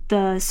time,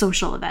 the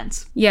social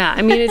events. Yeah,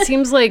 I mean, it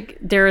seems like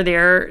they're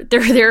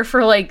there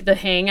for like the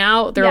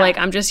hangout. They're like,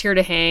 I'm just here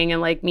to hang and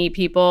like meet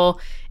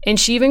people. And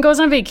she even goes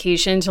on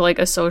vacation to like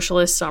a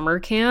socialist summer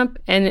camp,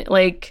 and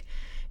like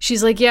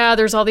she's like, yeah,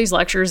 there's all these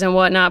lectures and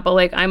whatnot, but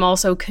like I'm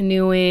also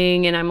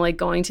canoeing and I'm like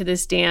going to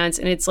this dance.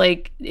 And it's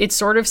like, it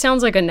sort of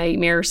sounds like a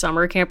nightmare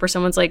summer camp where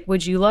someone's like,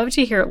 would you love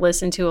to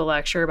listen to a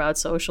lecture about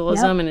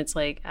socialism? Yep. And it's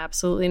like,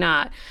 absolutely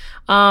not.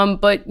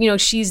 But you know,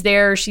 she's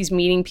there, she's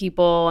meeting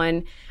people.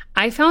 And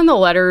I found the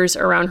letters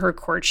around her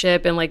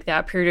courtship and like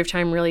that period of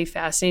time really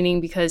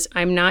fascinating, because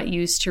I'm not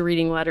used to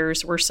reading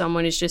letters where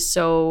someone is just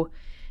so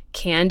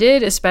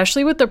candid,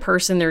 especially with the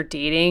person they're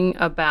dating,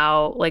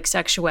 about like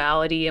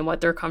sexuality and what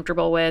they're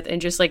comfortable with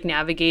and just like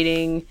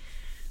navigating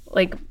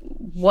like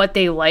what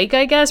they like,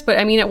 I guess. But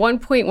I mean, at one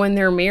point when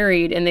they're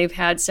married and they've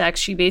had sex,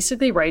 she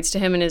basically writes to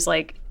him and is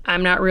like,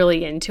 I'm not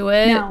really into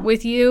it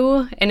with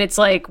you. And it's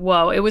like,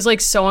 whoa, it was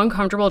like so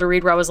uncomfortable to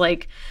read, where I was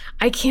like,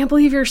 I can't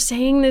believe you're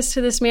saying this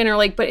to this man. Or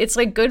like, but it's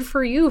like good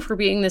for you for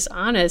being this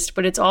honest.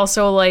 But it's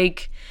also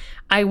like,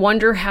 I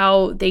wonder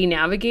how they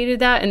navigated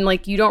that. And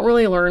like, you don't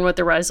really learn what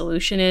the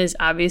resolution is.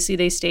 Obviously,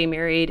 they stay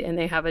married and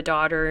they have a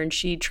daughter, and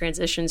she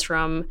transitions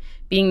from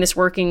being this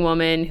working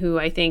woman who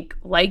I think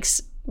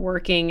likes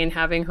working and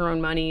having her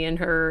own money and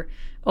her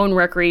own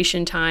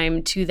recreation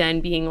time to then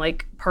being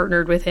like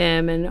partnered with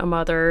him and a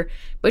mother.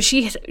 But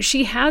she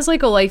has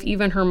like a life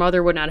even her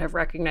mother would not have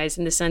recognized,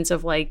 in the sense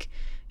of like,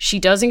 she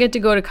doesn't get to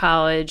go to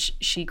college.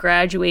 She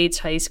graduates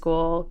high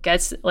school,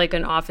 gets like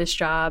an office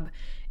job.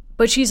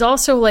 But she's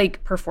also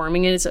like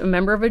performing as a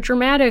member of a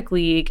dramatic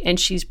league, and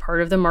she's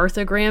part of the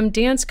Martha Graham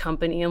dance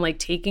company and like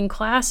taking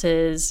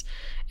classes.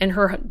 And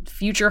her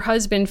future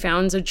husband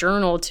founds a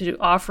journal to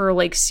offer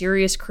like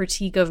serious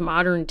critique of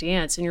modern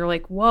dance. And you're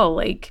like, whoa,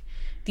 like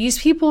these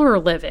people are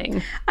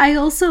living. I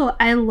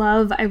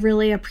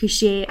really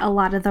appreciate a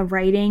lot of the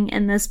writing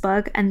in this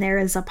book. And there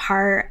is a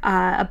part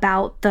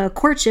about the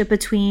courtship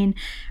between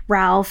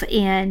Ralph,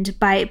 and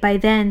by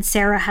then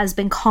Sarah has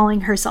been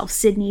calling herself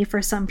Sydney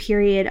for some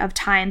period of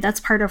time. That's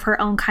part of her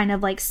own kind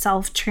of like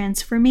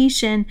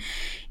self-transformation.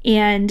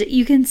 And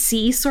you can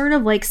see sort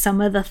of like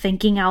some of the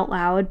thinking out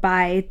loud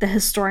by the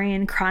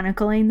historian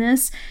chronicling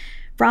this.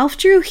 Ralph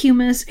drew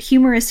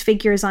humorous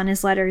figures on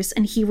his letters,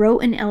 and he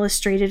wrote and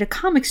illustrated a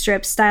comic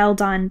strip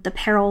styled on The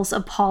Perils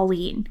of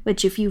Pauline,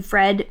 which, if you've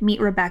read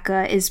Meet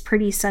Rebecca, is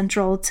pretty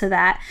central to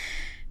that.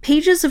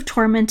 Pages of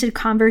tormented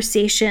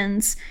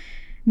conversations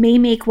may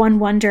make one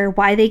wonder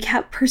why they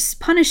kept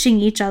punishing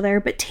each other,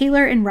 but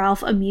Taylor and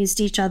Ralph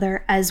amused each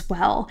other as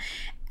well.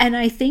 And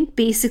I think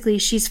basically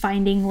she's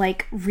finding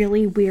like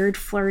really weird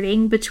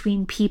flirting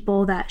between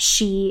people that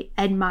she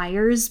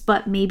admires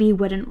but maybe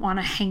wouldn't want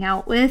to hang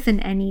out with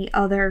in any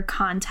other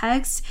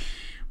context.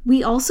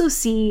 We also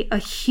see a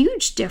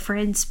huge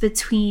difference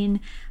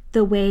between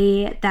the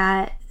way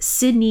that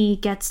Sydney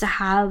gets to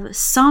have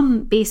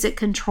some basic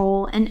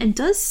control and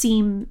does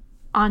seem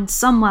on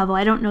some level,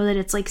 I don't know that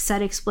it's like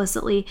said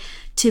explicitly,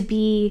 to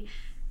be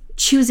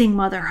choosing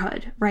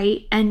motherhood,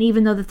 right? And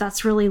even though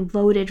that's really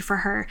loaded for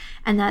her,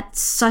 and that's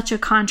such a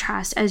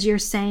contrast, as you're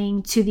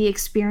saying, to the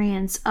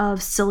experience of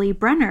Cilly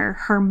Brenner,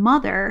 her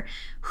mother,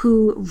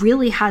 who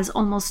really has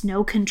almost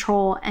no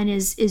control and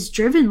is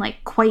driven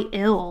like quite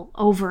ill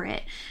over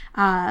it.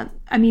 I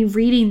mean,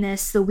 reading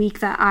this the week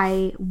that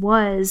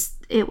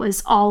it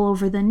was all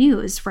over the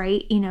news,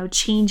 right? You know,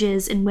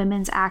 changes in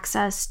women's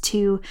access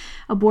to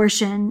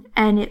abortion.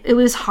 And it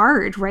was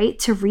hard, right,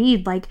 to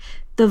read like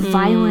the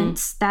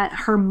violence that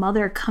her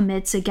mother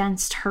commits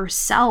against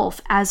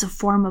herself as a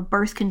form of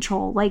birth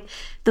control. Like,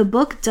 the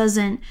book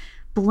doesn't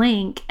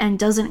blink and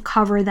doesn't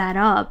cover that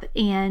up.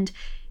 And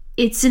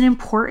it's an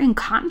important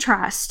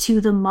contrast to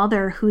the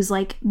mother who's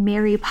like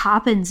Mary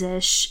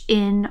Poppins-ish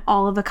in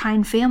All of a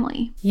Kind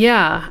Family.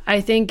 Yeah,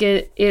 I think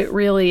it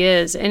really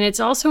is. And it's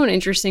also an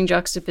interesting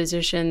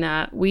juxtaposition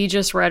that we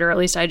just read, or at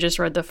least I just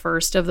read the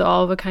first of the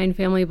All of a Kind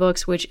Family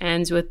books, which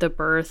ends with the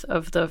birth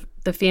of the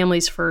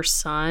family's first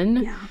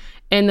son. Yeah.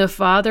 And the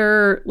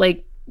father,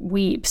 like,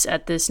 weeps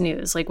at this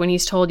news. Like, when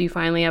he's told you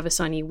finally have a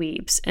son, he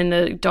weeps. And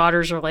the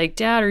daughters are like,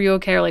 Dad, are you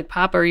okay? Or like,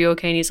 Papa, are you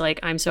okay? And he's like,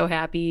 I'm so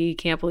happy.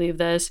 Can't believe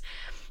this.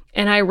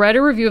 And I read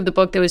a review of the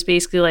book that was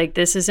basically like,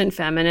 this isn't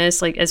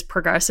feminist, like as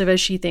progressive as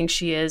she thinks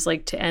she is,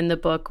 like to end the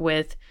book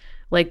with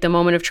like the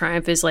moment of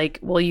triumph is like,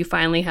 well, you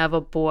finally have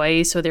a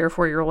boy, so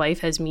therefore your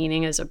life has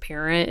meaning as a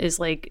parent, is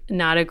like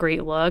not a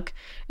great look.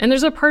 And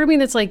there's a part of me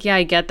that's like, yeah,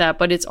 I get that.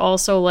 But it's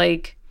also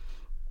like,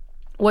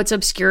 what's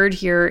obscured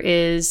here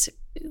is,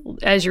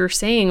 as you're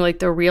saying, like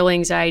the real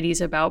anxieties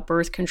about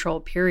birth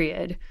control,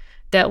 period.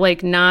 That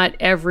like not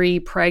every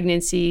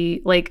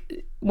pregnancy,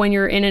 like when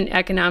you're in an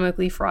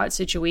economically fraught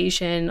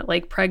situation,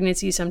 like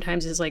pregnancy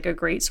sometimes is like a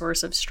great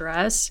source of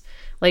stress,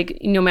 like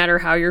no matter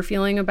how you're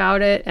feeling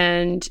about it.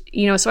 And,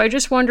 you know, so I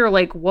just wonder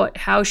like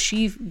how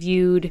she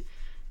viewed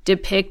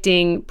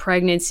depicting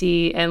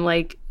pregnancy and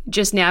like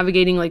just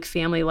navigating like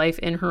family life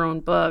in her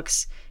own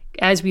books,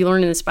 as we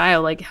learn in this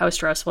bio, like how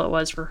stressful it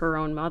was for her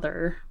own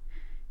mother.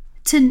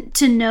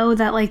 To know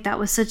that like that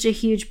was such a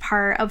huge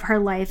part of her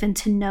life, and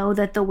to know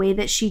that the way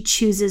that she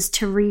chooses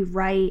to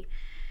rewrite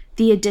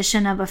the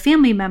addition of a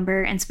family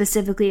member, and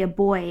specifically a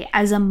boy,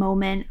 as a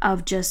moment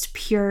of just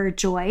pure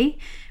joy,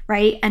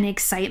 right, and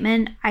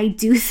excitement, I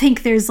do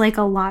think there's like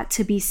a lot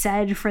to be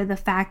said for the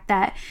fact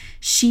that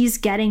she's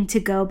getting to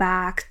go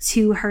back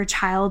to her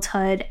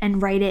childhood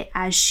and write it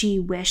as she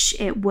wished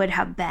it would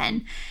have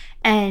been.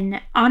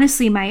 And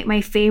honestly,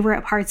 my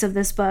favorite parts of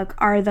this book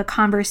are the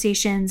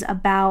conversations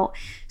about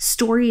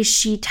stories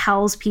she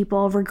tells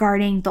people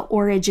regarding the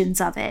origins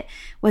of it.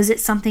 Was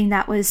it something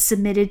that was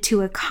submitted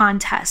to a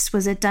contest?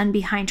 Was it done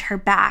behind her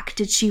back?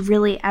 Did she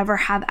really ever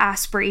have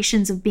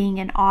aspirations of being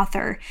an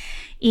author?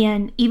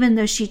 And even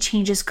though she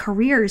changes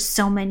careers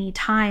so many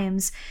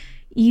times,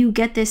 you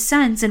get this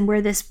sense, and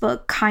where this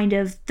book kind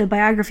of, the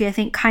biography, I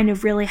think, kind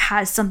of really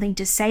has something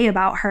to say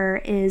about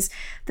her, is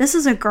this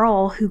is a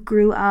girl who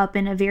grew up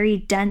in a very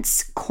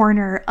dense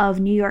corner of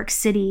New York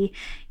City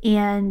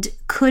and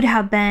could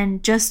have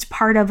been just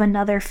part of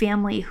another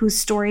family whose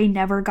story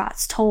never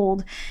got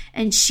told.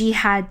 And she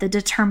had the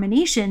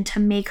determination to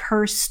make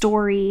her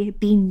story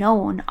be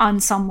known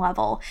on some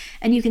level.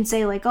 And you can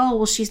say like, oh,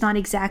 well, she's not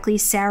exactly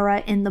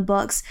Sarah in the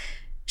books.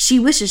 She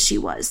wishes she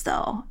was,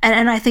 though.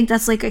 And I think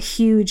that's like a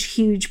huge,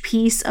 huge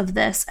piece of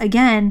this.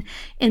 Again,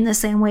 in the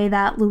same way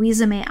that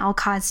Louisa May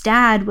Alcott's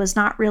dad was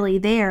not really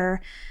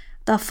there,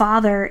 the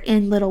father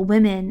in Little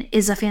Women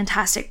is a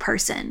fantastic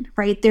person,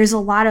 right? There's a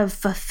lot of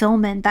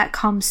fulfillment that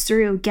comes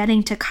through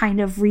getting to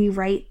kind of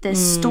rewrite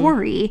this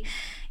story.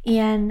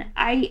 And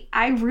I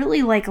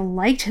really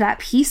liked that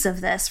piece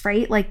of this,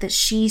 right? Like that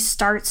she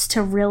starts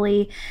to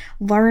really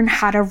learn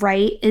how to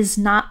write, is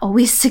not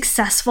always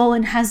successful,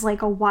 and has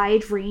like a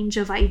wide range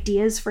of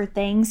ideas for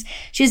things.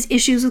 She has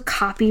issues with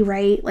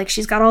copyright. Like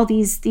she's got all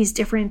these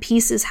different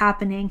pieces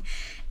happening.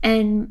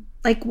 And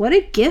like, what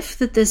a gift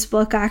that this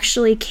book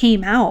actually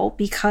came out,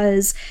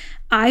 because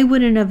I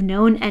wouldn't have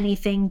known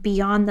anything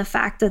beyond the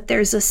fact that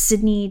there's a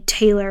Sidney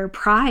Taylor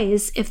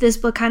Prize if this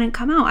book hadn't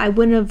come out. I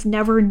wouldn't have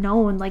never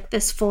known like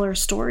this fuller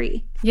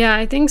story. Yeah,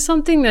 I think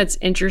something that's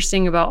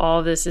interesting about all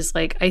of this is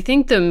like, I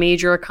think the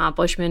major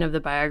accomplishment of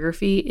the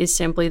biography is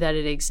simply that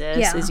it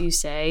exists, as you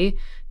say,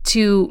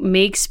 to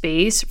make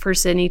space for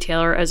Sidney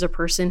Taylor as a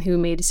person who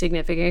made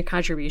significant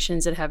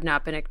contributions that have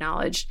not been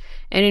acknowledged.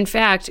 And in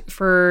fact,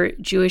 for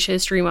Jewish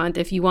History Month,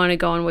 if you want to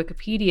go on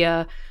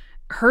Wikipedia,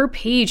 her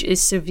page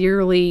is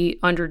severely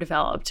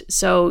underdeveloped.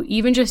 So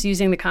even just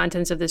using the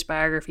contents of this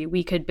biography,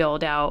 we could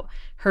build out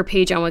her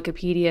page on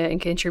Wikipedia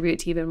and contribute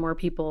to even more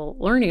people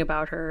learning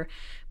about her.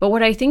 But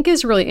what I think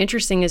is really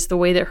interesting is the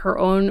way that her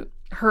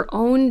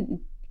own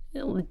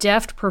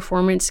deft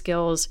performance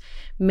skills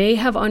may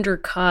have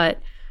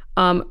undercut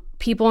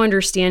people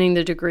understanding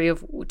the degree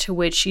to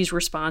which she's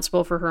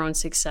responsible for her own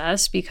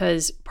success,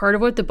 because part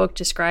of what the book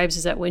describes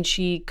is that when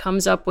she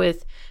comes up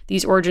with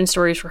these origin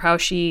stories for how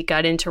she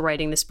got into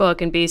writing this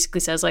book, and basically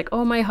says like,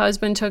 oh, my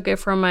husband took it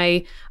from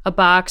a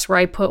box where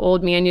I put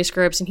old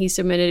manuscripts and he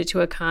submitted it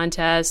to a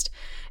contest.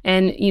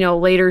 And, you know,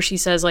 later she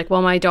says like,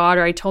 well, I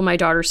told my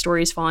daughter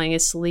stories falling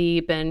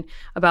asleep and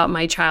about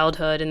my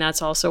childhood, and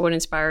that's also what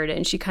inspired it.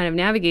 And she kind of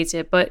navigates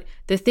it. But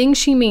the thing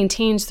she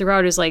maintains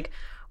throughout is like,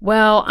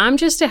 well, I'm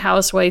just a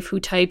housewife who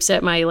types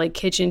at my like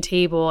kitchen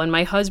table, and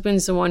my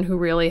husband's the one who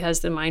really has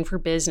the mind for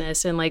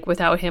business, and like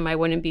without him I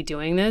wouldn't be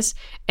doing this.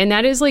 And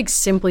that is like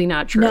simply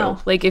not true. No.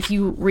 Like if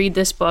you read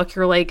this book,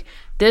 you're like,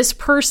 this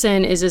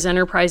person is as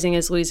enterprising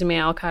as Louisa May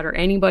Alcott or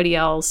anybody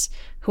else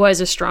who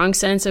has a strong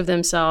sense of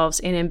themselves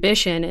and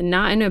ambition, and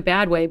not in a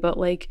bad way, but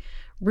like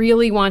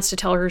really wants to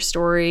tell her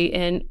story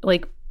and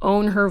like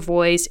own her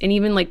voice and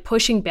even like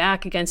pushing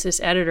back against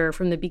this editor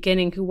from the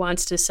beginning who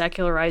wants to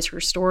secularize her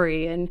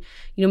story and,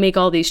 make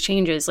all these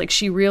changes. Like,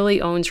 she really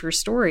owns her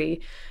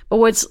story. But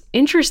what's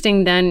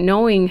interesting then,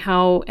 knowing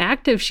how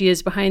active she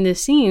is behind the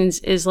scenes,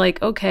 is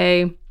like,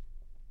 okay,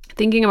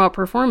 thinking about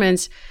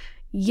performance,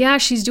 yeah,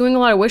 she's doing a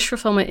lot of wish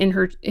fulfillment in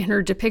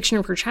her depiction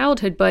of her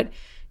childhood, but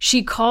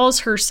she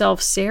calls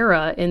herself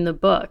Sarah in the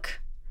book.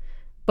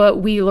 But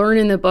we learn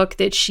in the book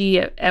that she,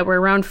 at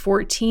around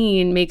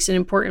 14, makes an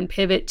important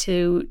pivot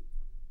to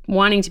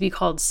wanting to be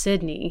called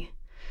Sydney.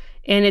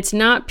 And it's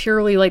not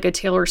purely like a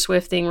Taylor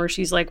Swift thing where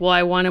she's like, well,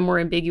 I want a more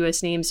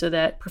ambiguous name so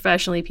that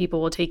professionally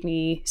people will take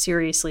me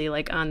seriously,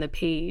 like on the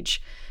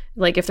page,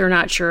 like if they're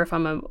not sure if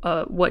I'm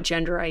what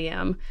gender I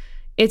am.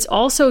 It's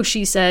also,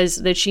 she says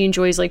that she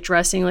enjoys like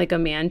dressing like a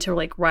man to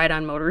like ride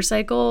on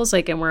motorcycles,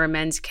 like, and wear a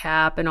men's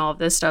cap and all of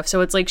this stuff. So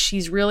it's like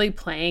she's really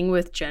playing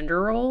with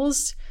gender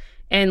roles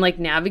and like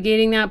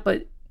navigating that,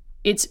 but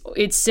it's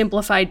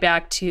simplified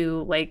back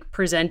to like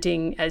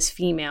presenting as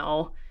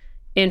female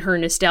in her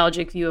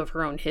nostalgic view of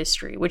her own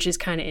history, which is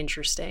kind of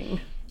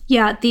interesting.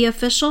 Yeah, the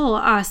official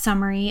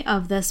summary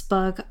of this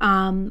book,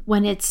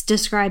 when it's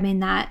describing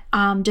that,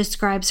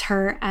 describes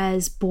her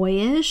as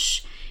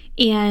boyish.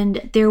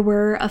 And there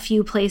were a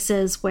few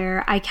places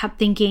where I kept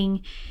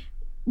thinking,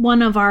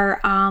 one of our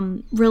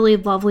really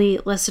lovely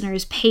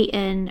listeners,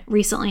 Peyton,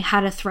 recently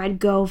had a thread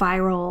go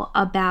viral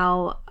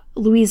about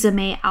Louisa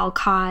May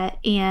Alcott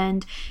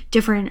and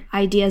different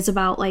ideas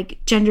about like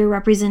gender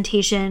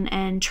representation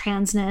and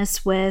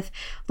transness with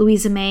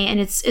Louisa May, and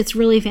it's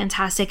really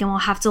fantastic, and we'll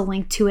have to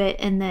link to it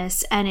in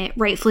this. And it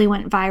rightfully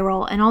went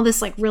viral and all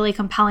this like really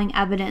compelling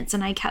evidence,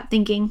 and I kept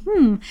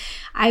thinking,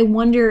 I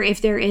wonder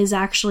if there is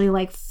actually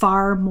like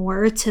far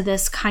more to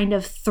this kind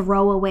of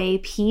throwaway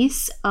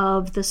piece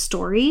of the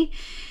story.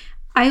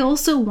 I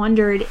also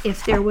wondered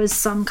if there was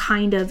some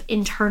kind of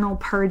internal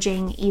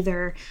purging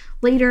either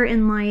later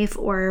in life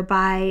or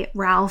by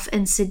Ralph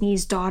and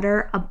Sydney's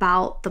daughter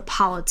about the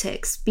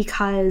politics,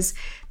 because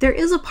there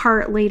is a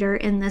part later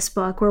in this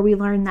book where we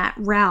learn that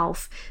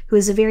Ralph, who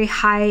is a very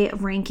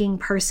high-ranking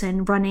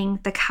person running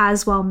the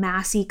Caswell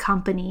Massey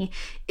Company,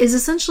 is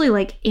essentially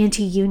like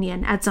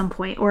anti-union at some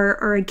point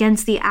or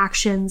against the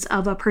actions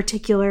of a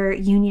particular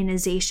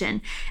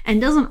unionization,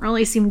 and doesn't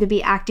really seem to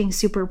be acting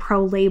super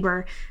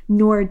pro-labor,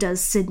 nor does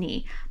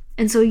Sydney.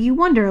 And so you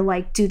wonder,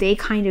 like, do they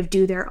kind of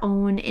do their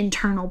own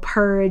internal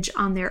purge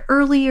on their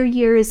earlier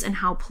years and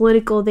how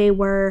political they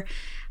were?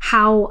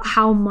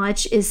 How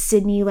much is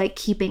Sydney like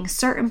keeping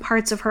certain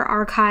parts of her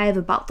archive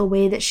about the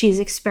way that she's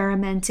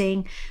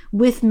experimenting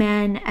with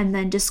men and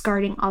then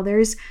discarding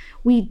others?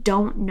 We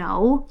don't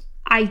know.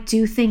 I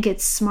do think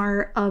it's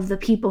smart of the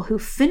people who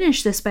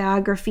finish this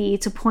biography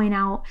to point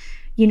out,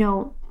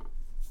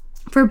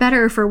 for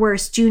better or for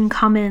worse, June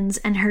Cummins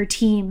and her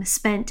team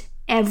spent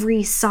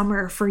every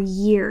summer for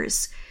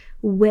years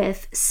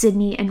with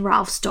Sydney and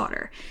Ralph's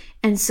daughter.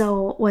 And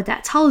so what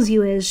that tells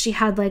you is she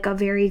had like a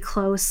very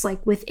close,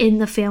 like within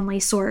the family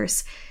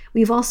source.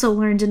 We've also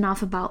learned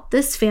enough about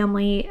this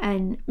family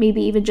and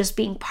maybe even just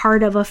being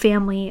part of a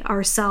family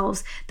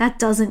ourselves. That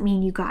doesn't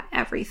mean you got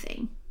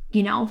everything,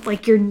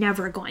 like you're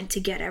never going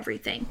to get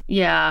everything.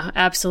 Yeah,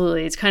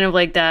 absolutely. It's kind of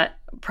like that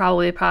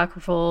probably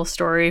apocryphal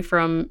story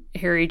from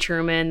Harry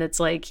Truman that's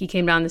like he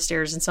came down the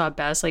stairs and saw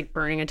Bess like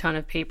burning a ton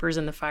of papers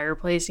in the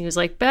fireplace, and he was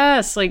like,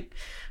 Bess, like,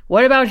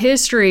 what about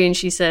history? And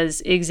she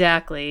says,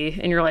 exactly.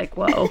 And you're like,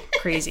 whoa,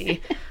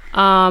 crazy.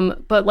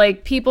 But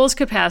like people's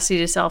capacity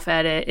to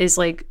self-edit is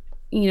like,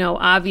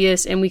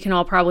 obvious, and we can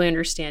all probably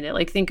understand it.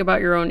 Like, think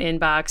about your own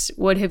inbox.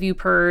 What have you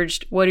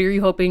purged? What are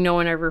you hoping no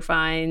one ever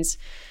finds?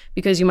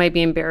 Because you might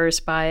be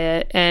embarrassed by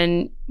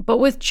it. But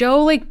with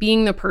Jo, like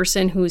being the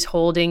person who's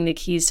holding the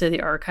keys to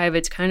the archive,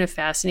 it's kind of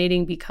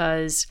fascinating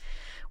because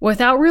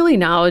without really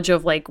knowledge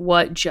of like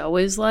what Jo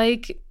is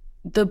like,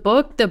 the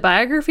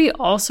biography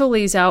also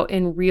lays out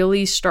in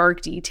really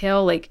stark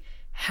detail, like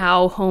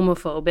how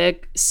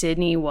homophobic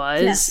Sydney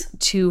was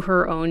to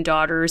her own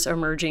daughter's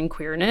emerging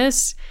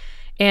queerness.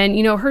 And,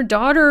 her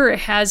daughter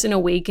has an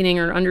awakening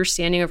or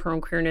understanding of her own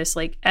queerness,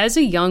 like as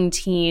a young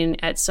teen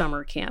at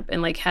summer camp,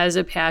 and like has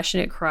a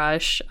passionate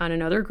crush on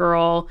another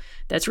girl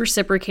that's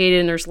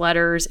reciprocated, and there's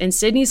letters, and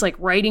Sydney's like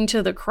writing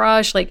to the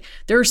crush. Like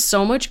there's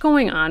so much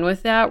going on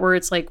with that where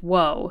it's like,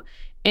 whoa.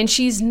 And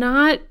she's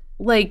not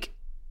like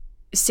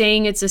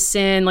saying it's a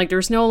sin. Like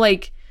there's no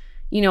like,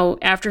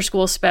 after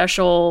school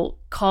special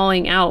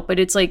calling out, but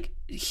it's like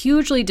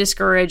hugely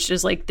discouraged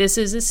as like, this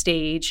is a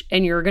stage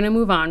and you're going to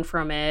move on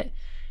from it.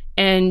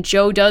 And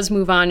Jo does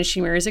move on and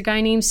she marries a guy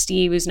named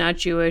Steve who's not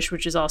Jewish,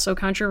 which is also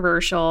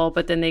controversial,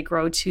 but then they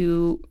grow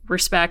to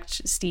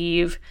respect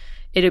Steve,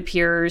 it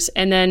appears.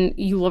 And then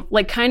you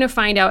like kind of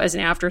find out as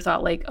an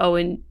afterthought, like, oh,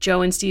 and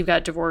Jo and Steve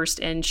got divorced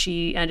and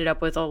she ended up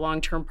with a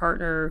long-term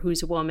partner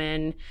who's a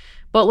woman.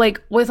 But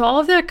like with all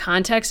of that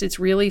context, it's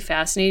really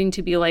fascinating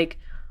to be like,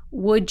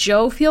 would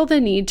Jo feel the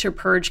need to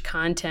purge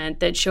content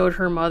that showed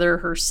her mother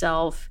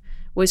herself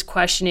was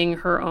questioning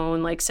her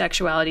own like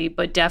sexuality,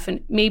 but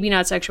maybe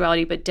not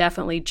sexuality, but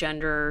definitely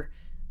gender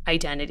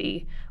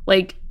identity?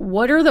 Like,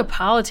 what are the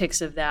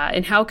politics of that?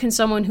 And how can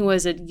someone who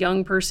as a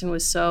young person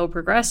was so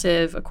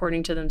progressive,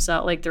 according to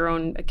themselves, like their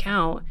own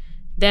account,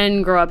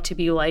 then grow up to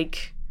be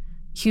like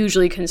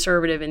hugely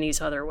conservative in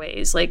these other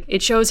ways? Like,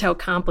 it shows how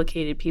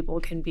complicated people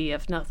can be,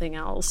 if nothing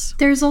else.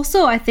 There's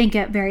also, I think,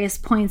 at various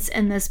points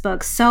in this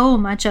book, so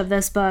much of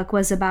this book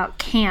was about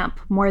camp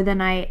more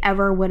than I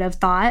ever would have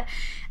thought.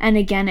 And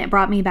again, it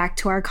brought me back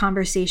to our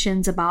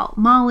conversations about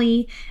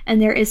Molly.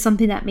 And there is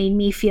something that made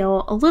me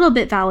feel a little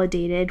bit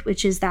validated,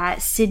 which is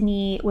that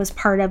Sydney was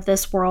part of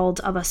this world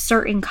of a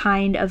certain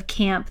kind of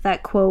camp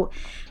that, quote,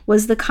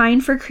 was the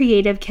kind for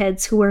creative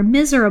kids who were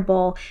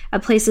miserable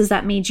at places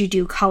that made you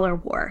do color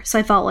war. So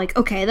I felt like,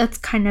 okay, that's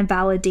kind of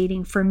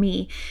validating for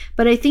me.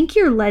 But I think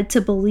you're led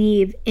to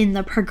believe in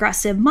the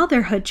progressive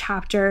motherhood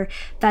chapter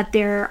that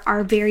there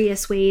are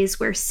various ways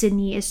where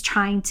Sydney is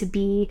trying to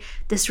be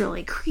this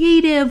really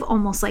creative,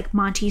 almost like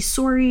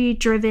Montessori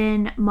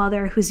driven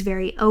mother who's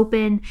very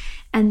open.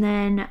 And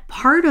then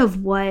part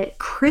of what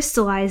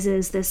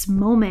crystallizes this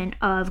moment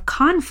of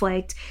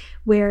conflict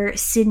where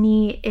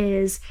Sydney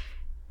is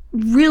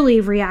really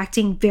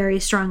reacting very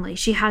strongly.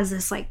 She has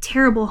this like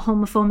terrible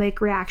homophobic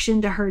reaction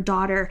to her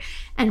daughter.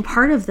 And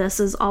part of this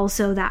is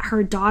also that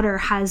her daughter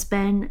has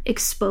been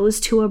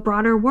exposed to a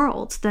broader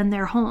world than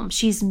their home.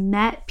 She's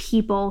met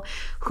people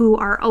who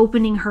are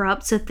opening her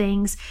up to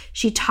things.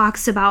 She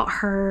talks about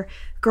her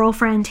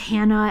girlfriend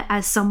Hannah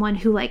as someone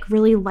who like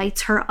really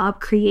lights her up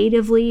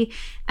creatively,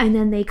 and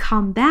then they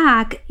come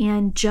back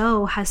and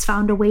Joe has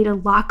found a way to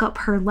lock up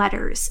her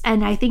letters.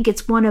 And I think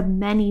it's one of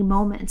many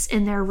moments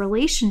in their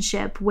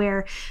relationship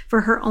where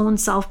for her own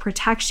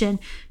self-protection,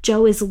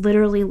 Joe is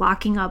literally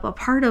locking up a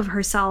part of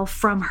herself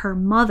from her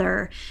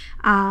mother.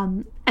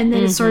 And then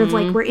it's sort of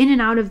like we're in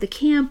and out of the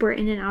camp, we're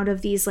in and out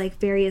of these like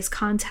various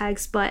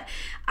contexts, but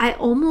I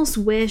almost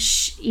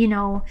wish, you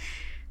know,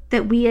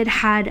 that we had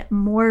had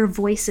more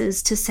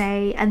voices to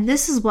say, and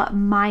this is what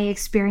my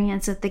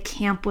experience at the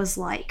camp was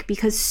like,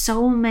 because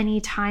so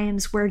many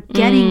times we're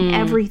getting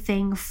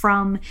everything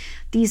from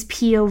these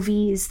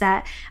POVs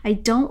that I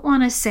don't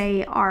want to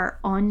say are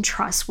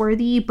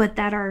untrustworthy, but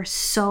that are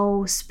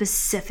so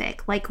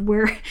specific. Like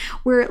we're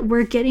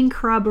getting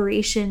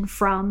corroboration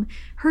from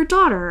her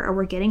daughter, or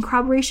we're getting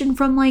corroboration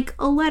from like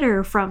a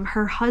letter from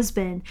her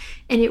husband.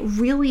 And it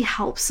really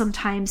helps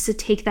sometimes to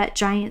take that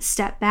giant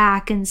step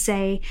back and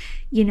say,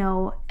 you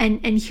know,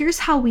 and here's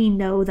how we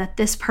know that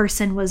this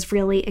person was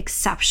really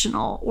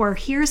exceptional, or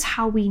here's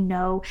how we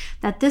know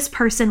that this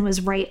person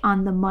was right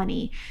on the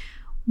money.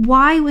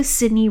 Why was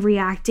Sydney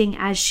reacting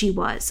as she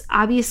was?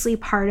 Obviously,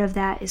 part of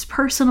that is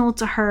personal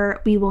to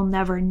her. We will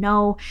never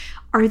know.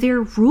 Are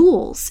there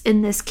rules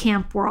in this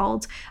camp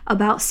world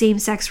about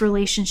same-sex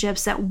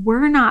relationships that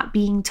we're not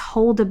being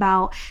told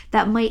about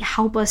that might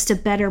help us to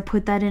better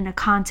put that in a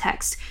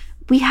context?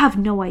 We have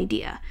no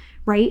idea,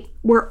 right?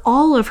 Were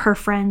all of her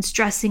friends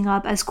dressing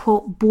up as,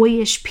 quote,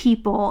 boyish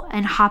people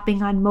and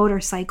hopping on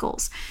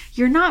motorcycles?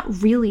 You're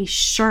not really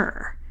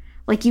sure.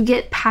 Like, you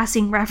get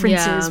passing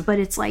references, but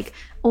it's like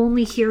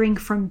only hearing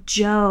from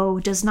Joe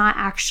does not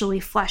actually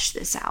flesh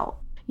this out.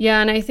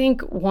 Yeah, and I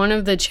think one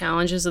of the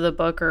challenges of the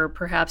book, or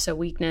perhaps a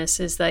weakness,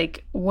 is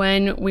like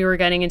when we were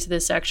getting into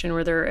this section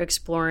where they're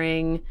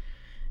exploring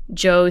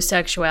Joe's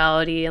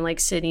sexuality and like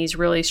Sydney's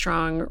really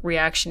strong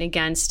reaction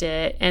against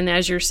it. And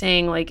as you're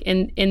saying, like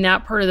in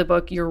that part of the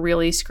book, you're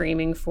really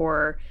screaming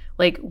for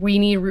like, we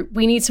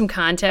need some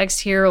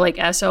context here, like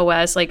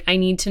SOS. Like, I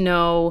need to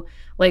know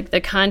like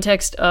the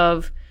context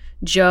of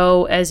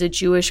Joe as a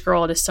Jewish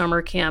girl at a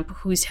summer camp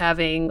who's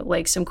having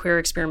like some queer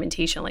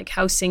experimentation. Like,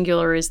 how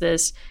singular is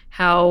this?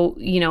 How,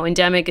 you know,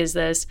 endemic is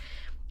this?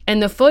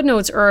 And the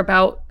footnotes are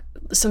about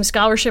some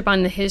scholarship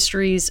on the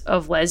histories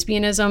of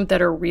lesbianism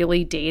that are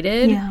really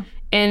dated. Yeah.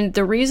 And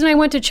the reason I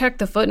went to check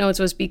the footnotes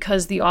was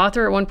because the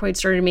author at one point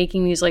started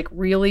making these like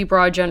really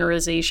broad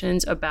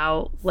generalizations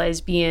about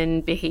lesbian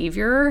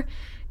behavior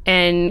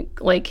and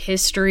like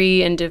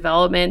history and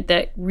development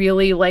that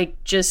really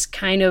like just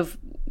kind of,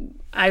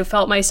 I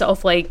felt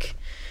myself like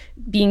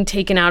being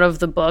taken out of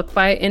the book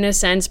by, in a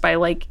sense, by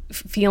like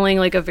feeling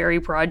like a very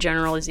broad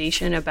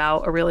generalization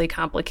about a really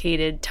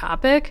complicated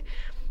topic.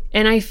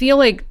 And I feel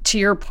like, to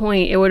your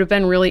point, it would have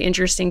been really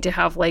interesting to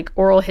have like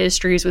oral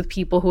histories with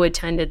people who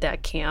attended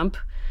that camp,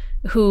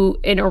 who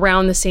in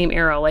around the same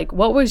era. Like,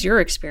 what was your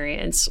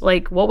experience?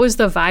 Like, what was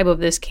the vibe of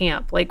this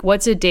camp? Like,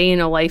 what's a day in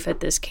a life at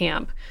this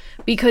camp?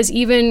 Because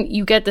even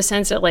you get the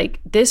sense that like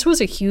this was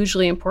a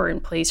hugely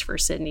important place for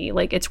Sydney.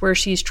 Like, it's where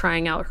she's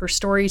trying out her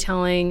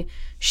storytelling.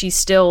 She's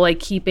still like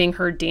keeping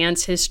her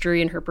dance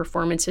history and her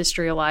performance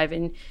history alive.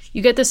 And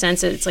you get the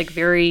sense that it's like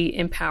very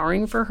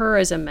empowering for her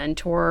as a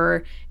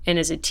mentor and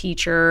as a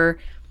teacher.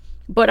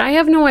 But I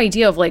have no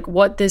idea of like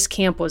what this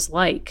camp was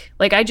like.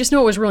 Like, I just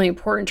know it was really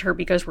important to her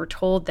because we're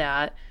told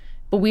that,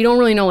 but we don't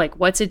really know like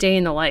what's a day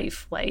in the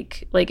life.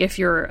 Like if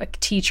you're a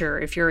teacher,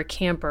 if you're a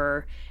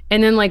camper,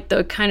 and then like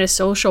the kind of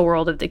social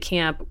world of the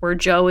camp where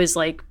Joe is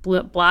like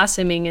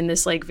blossoming in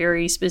this like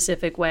very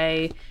specific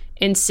way.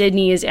 And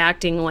Sydney is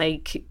acting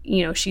like,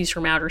 you know, she's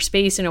from outer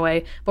space in a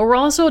way. But we're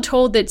also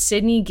told that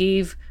Sydney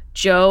gave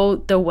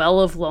Jo, The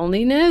Well of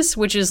Loneliness,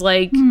 which is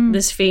like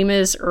this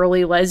famous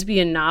early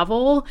lesbian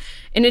novel.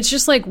 And it's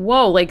just like,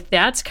 whoa, like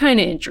that's kind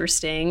of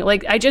interesting.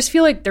 Like, I just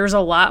feel like there's a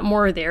lot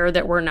more there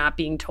that we're not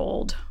being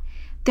told.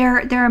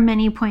 There are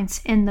many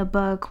points in the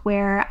book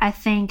where I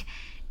think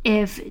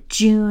if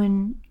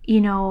June,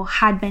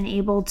 had been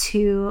able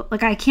to,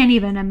 like, I can't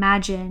even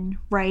imagine,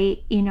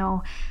 right,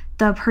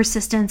 the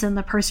persistence and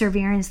the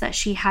perseverance that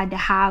she had to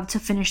have to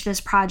finish this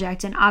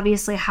project, and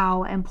obviously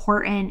how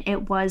important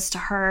it was to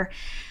her.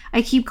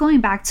 I keep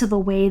going back to the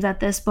way that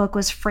this book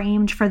was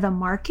framed for the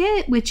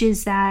market, which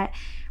is that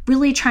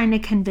really trying to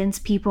convince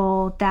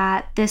people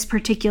that this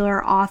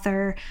particular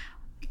author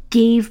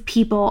gave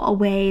people a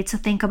way to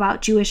think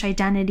about Jewish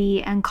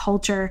identity and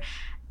culture.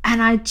 And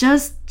I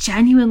just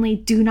genuinely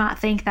do not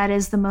think that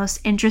is the most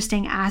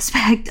interesting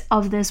aspect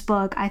of this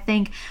book. I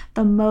think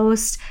the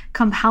most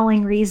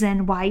compelling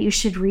reason why you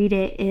should read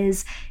it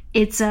is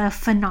it's a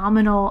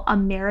phenomenal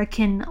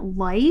American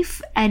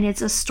life, and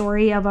it's a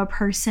story of a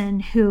person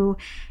who,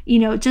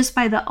 just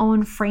by the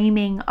own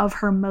framing of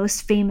her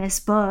most famous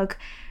book,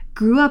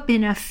 grew up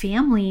in a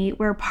family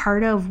where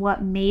part of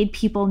what made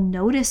people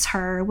notice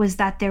her was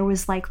that there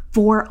was like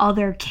 4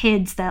 other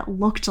kids that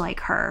looked like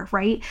her,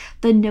 right?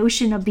 The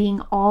notion of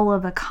being all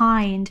of a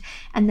kind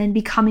and then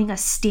becoming a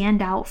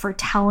standout for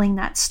telling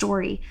that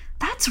story.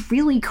 That's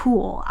really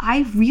cool.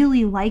 I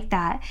really like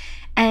that.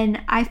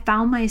 And I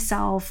found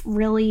myself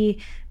really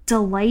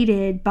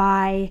delighted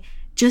by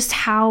just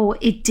how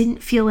it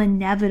didn't feel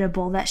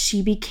inevitable that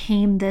she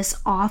became this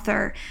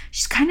author.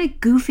 She's kind of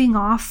goofing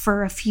off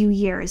for a few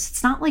years.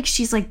 It's not like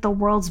she's like the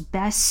world's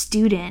best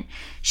student.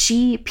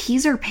 She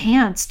pees her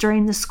pants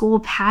during the school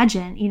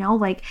pageant,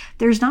 like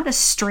there's not a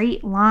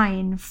straight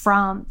line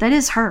from, that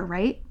is her,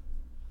 right?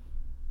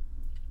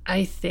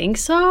 I think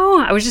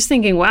so. I was just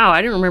thinking, wow,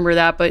 I didn't remember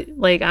that, but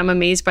like I'm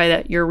amazed by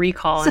that your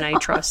recall, and I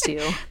trust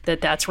you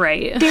that that's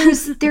right.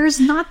 There's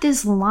not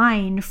this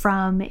line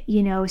from,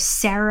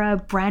 Sarah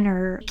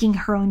Brenner making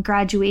her own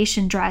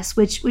graduation dress,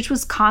 which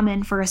was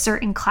common for a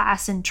certain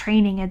class and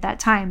training at that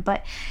time,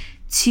 but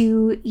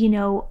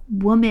to,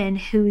 woman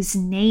whose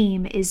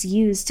name is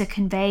used to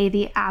convey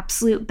the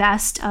absolute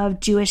best of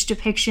Jewish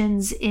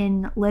depictions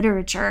in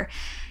literature.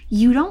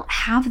 You don't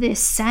have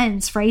this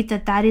sense, right,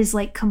 that is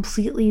like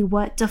completely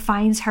what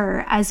defines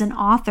her as an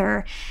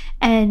author.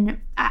 And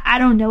I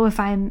don't know if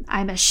I'm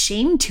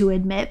ashamed to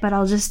admit, but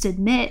I'll just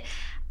admit,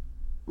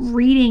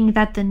 reading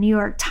that the New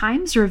York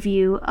Times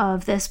review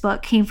of this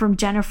book came from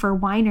Jennifer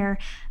Weiner,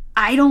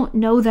 I don't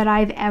know that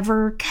I've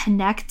ever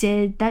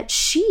connected that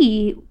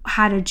she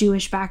had a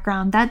Jewish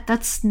background.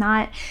 That's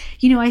not,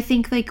 I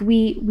think like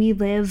we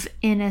live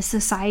in a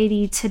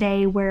society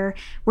today where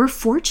we're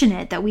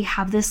fortunate that we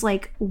have this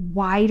like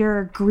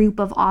wider group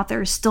of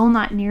authors, still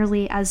not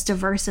nearly as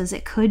diverse as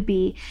it could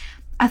be.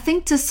 I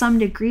think to some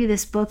degree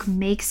this book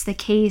makes the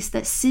case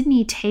that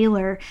Sydney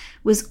Taylor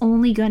was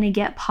only going to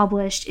get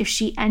published if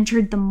she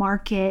entered the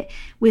market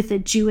with a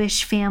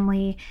Jewish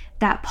family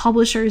that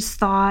publishers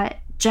thought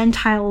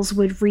Gentiles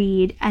would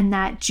read and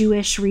that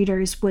Jewish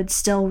readers would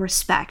still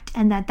respect,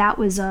 and that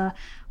was a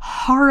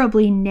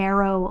horribly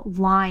narrow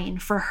line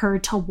for her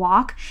to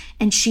walk,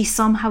 and she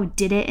somehow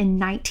did it in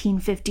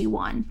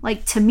 1951.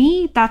 Like, to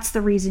me, that's the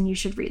reason you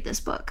should read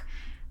this book.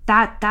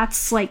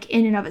 That's like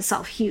in and of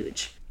itself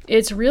huge.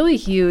 It's really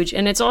huge,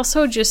 and it's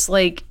also just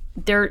like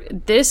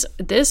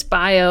this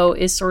bio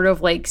is sort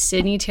of like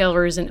Sydney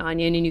Taylor is an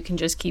onion, and you can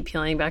just keep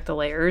peeling back the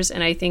layers,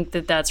 and I think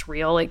that that's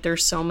real. Like,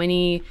 there's so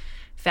many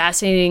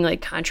fascinating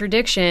like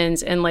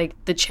contradictions and like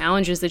the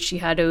challenges that she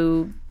had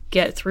to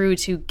get through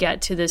to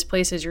get to this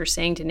place, as you're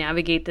saying, to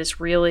navigate this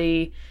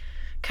really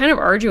kind of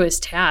arduous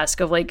task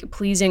of like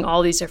pleasing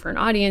all these different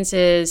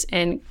audiences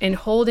and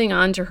holding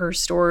on to her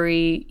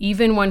story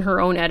even when her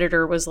own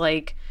editor was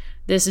like,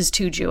 this is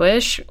too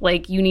Jewish,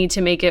 like you need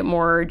to make it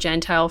more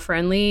Gentile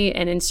friendly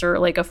and insert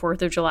like a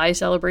 4th of July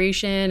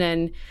celebration.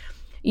 And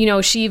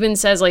she even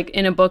says, like,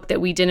 in a book that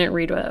we didn't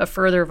read, a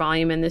further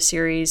volume in the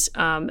series,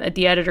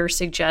 the editor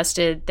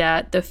suggested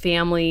that the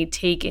family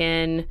take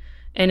in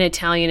an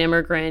Italian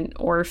immigrant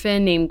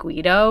orphan named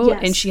Guido. Yes.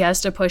 And she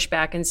has to push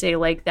back and say,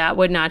 like, that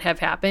would not have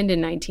happened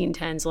in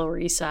 1910's Lower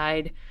East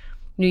Side,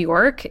 New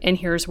York. And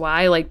here's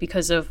why, like,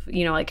 because of,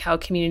 like how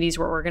communities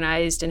were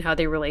organized and how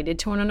they related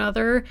to one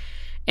another.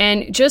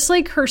 And just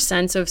like her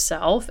sense of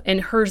self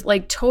and her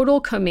like total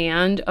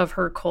command of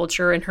her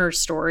culture and her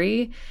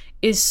story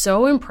is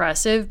so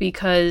impressive,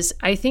 because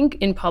I think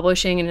in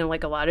publishing and in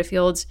like a lot of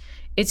fields,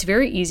 it's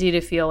very easy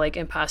to feel like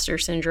imposter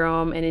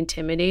syndrome and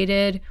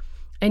intimidated.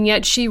 And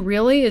yet she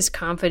really is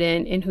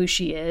confident in who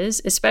she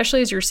is,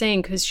 especially as you're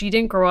saying, because she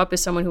didn't grow up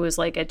as someone who was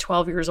like at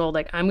 12 years old,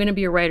 like, I'm going to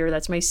be a writer.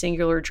 That's my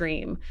singular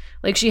dream.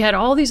 Like, she had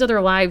all these other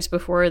lives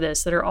before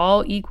this that are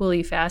all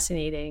equally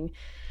fascinating.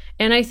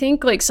 And I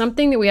think like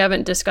something that we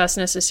haven't discussed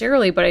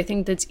necessarily, but I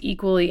think that's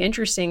equally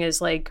interesting is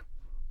like,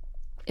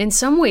 in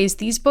some ways,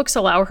 these books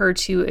allow her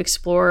to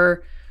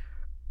explore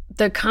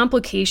the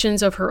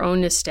complications of her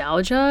own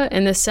nostalgia,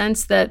 and the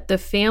sense that the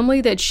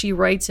family that she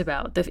writes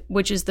about,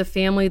 which is the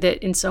family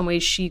that in some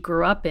ways she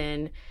grew up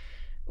in,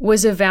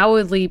 was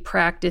avowedly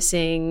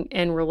practicing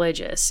and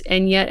religious.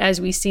 And yet, as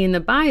we see in the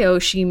bio,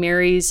 she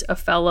marries a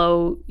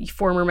fellow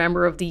former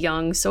member of the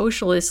Young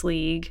Socialist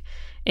League.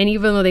 And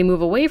even though they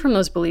move away from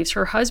those beliefs,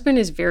 her husband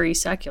is very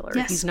secular.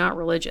 Yes. He's not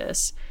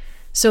religious.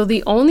 So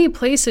the only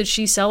place that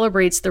she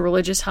celebrates the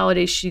religious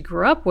holidays she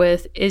grew up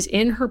with is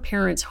in her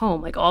parents'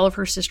 home. Like, all of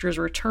her sisters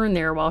return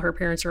there while her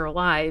parents are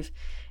alive,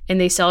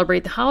 and they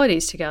celebrate the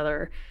holidays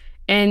together.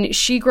 And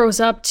she grows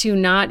up to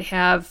not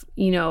have,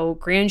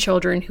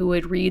 grandchildren who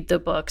would read the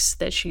books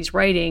that she's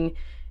writing,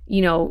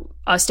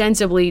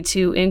 ostensibly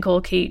to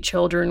inculcate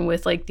children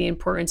with like the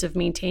importance of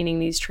maintaining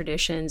these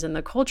traditions and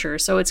the culture.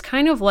 So it's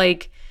kind of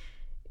like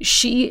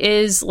she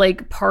is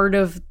like part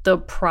of the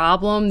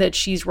problem that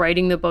she's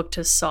writing the book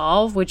to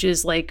solve, which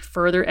is like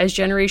further as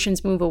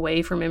generations move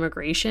away from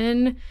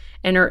immigration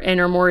and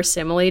are more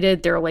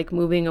assimilated, they're like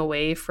moving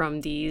away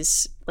from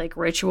these like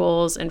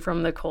rituals and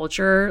from the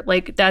culture.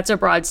 Like, that's a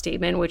broad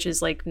statement, which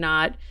is like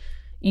not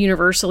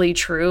universally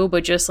true,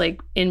 but just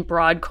like in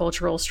broad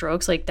cultural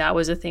strokes, like that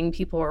was a thing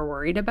people were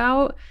worried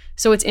about.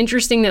 So it's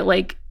interesting that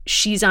like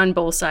she's on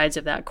both sides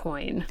of that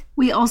coin.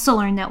 We also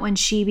learned that when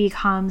she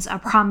becomes a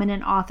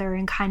prominent author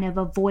and kind of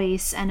a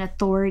voice and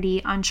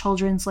authority on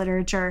children's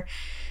literature,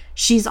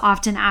 she's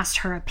often asked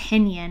her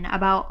opinion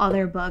about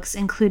other books,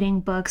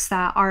 including books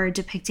that are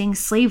depicting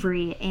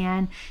slavery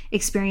and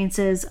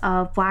experiences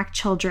of Black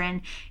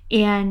children.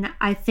 And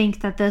I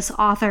think that this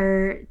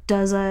author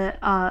does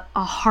a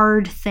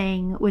hard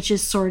thing, which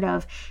is sort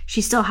of,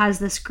 she still has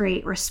this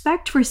great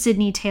respect for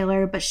Sydney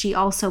Taylor, but she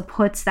also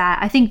puts that,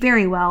 I think,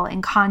 very well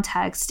in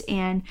context.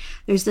 And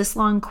there's this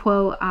long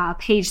quote,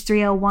 page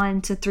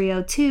 301 to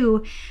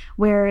 302,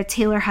 where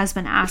Taylor has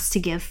been asked to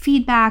give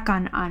feedback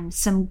on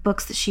some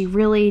books that she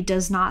really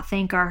does not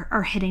think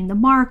are hitting the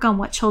mark on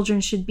what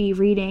children should be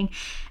reading.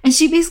 And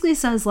she basically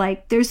says,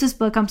 like, there's this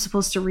book I'm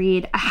supposed to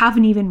read. I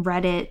haven't even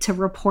read it to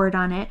report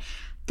on it.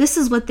 This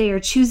is what they are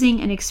choosing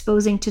and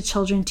exposing to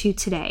children to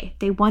today.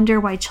 They wonder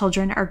why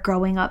children are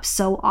growing up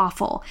so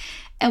awful.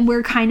 And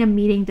we're kind of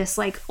meeting this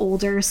like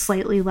older,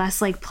 slightly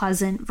less like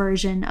pleasant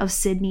version of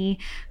Sydney,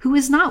 who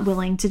is not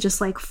willing to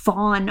just like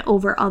fawn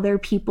over other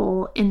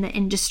people in the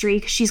industry,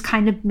 because she's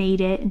kind of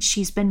made it and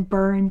she's been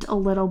burned a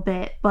little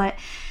bit. But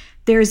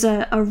there's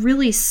a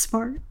really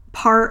smart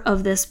part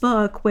of this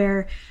book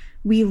where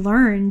we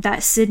learn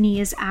that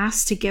Sydney is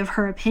asked to give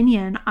her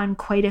opinion on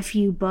quite a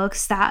few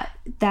books that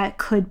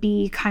could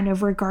be kind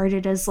of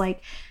regarded as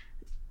like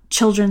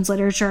children's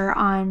literature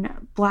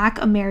on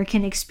Black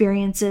American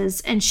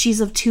experiences. And she's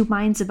of two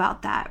minds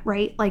about that,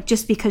 right? Like,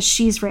 just because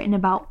she's written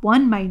about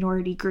one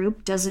minority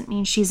group doesn't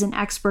mean she's an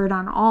expert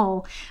on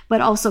all,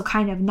 but also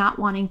kind of not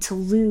wanting to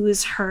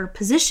lose her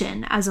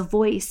position as a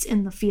voice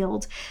in the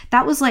field.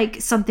 That was like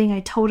something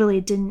I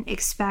totally didn't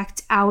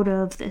expect out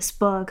of this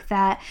book.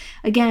 That,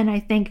 again,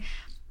 I think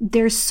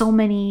there's so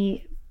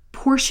many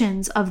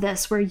portions of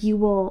this where you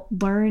will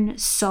learn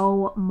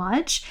so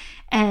much.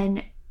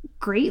 And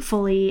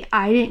gratefully,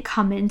 I didn't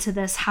come into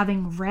this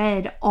having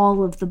read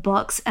all of the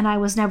books, and I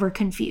was never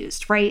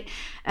confused, right?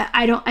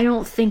 I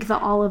don't think the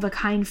All of a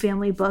Kind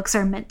family books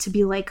are meant to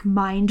be like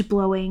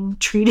mind-blowing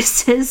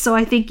treatises, so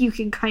I think you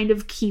can kind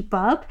of keep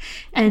up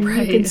and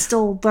you can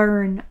still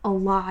learn a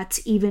lot,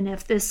 even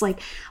if this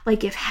like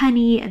if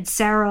Henny and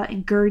Sarah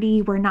and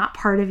Gertie were not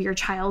part of your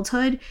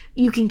childhood,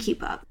 you can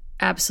keep up.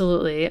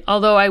 Absolutely.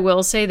 Although I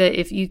will say that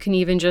if you can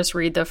even just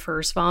read the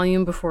first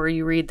volume before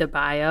you read the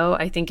bio,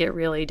 I think it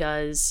really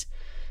does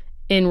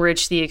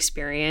enrich the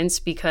experience,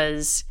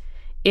 because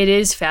it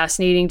is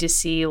fascinating to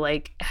see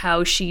like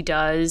how she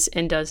does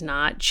and does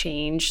not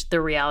change the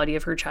reality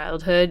of her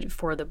childhood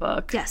for the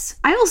book. Yes.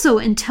 I also,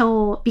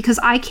 because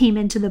I came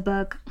into the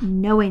book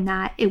knowing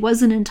that, it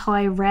wasn't until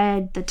I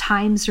read the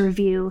Times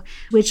review,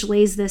 which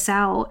lays this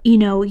out,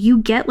 you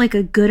get like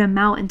a good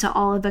amount into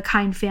All of a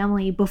Kind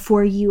family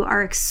before you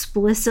are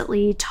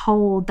explicitly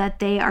told that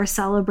they are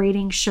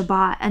celebrating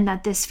Shabbat and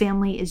that this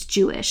family is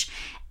Jewish.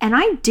 And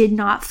I did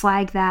not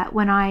flag that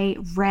when I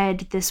read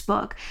this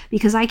book,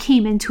 because I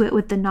came into it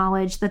with the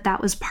knowledge that that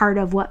was part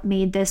of what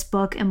made this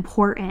book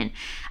important.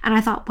 And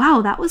I thought,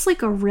 wow, that was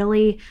like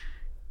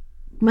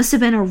must have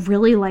been a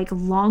really like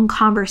long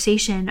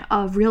conversation,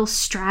 a real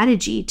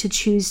strategy to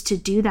choose to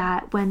do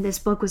that when this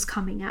book was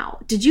coming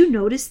out. Did you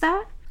notice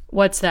that?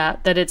 What's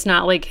that? That it's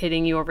not like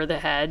hitting you over the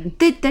head?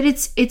 That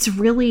it's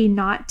really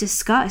not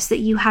discussed, that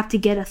you have to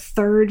get a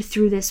third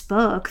through this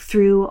book,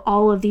 through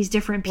all of these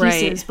different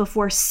pieces,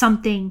 before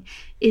something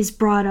is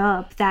brought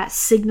up that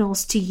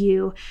signals to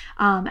you,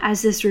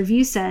 as this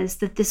review says,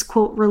 that this,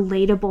 quote,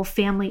 relatable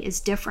family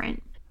is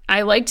different.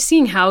 I liked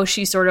seeing how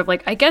she sort of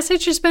like, I guess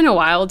it's just been a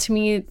while to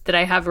me that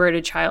I have read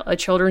a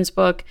children's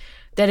book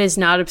that is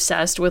not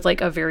obsessed with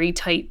like a very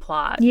tight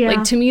plot. Yeah.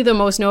 Like, to me, the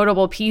most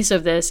notable piece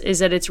of this is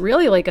that it's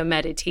really like a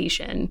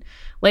meditation.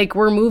 Like,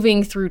 we're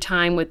moving through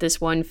time with this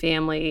one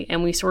family,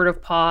 and we sort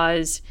of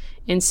pause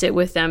and sit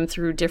with them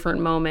through different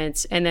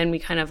moments, and then we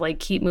kind of like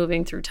keep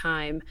moving through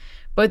time.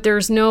 But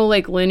there's no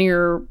like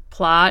linear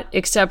plot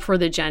except for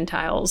the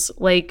Gentiles.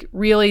 Like,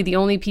 really, the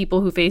only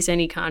people who face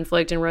any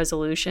conflict and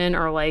resolution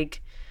are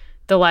like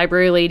the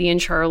library lady and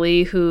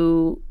Charlie,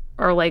 who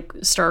are like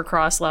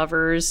star-crossed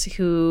lovers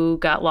who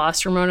got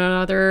lost from one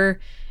another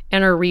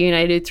and are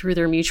reunited through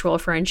their mutual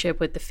friendship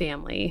with the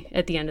family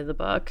at the end of the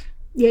book.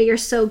 Yeah, you're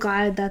so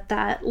glad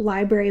that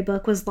library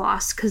book was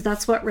lost, because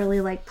that's what really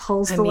like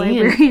pulls the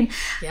librarian.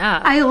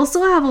 Yeah. I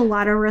also have a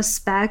lot of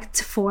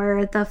respect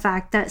for the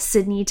fact that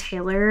Sydney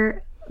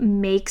Taylor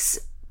makes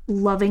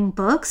loving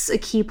books a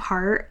key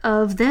part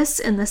of this,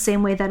 in the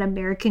same way that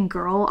American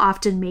Girl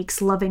often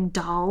makes loving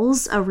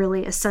dolls a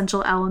really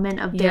essential element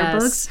of their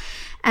books.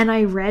 And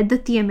I read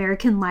that the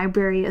American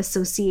Library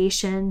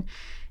Association,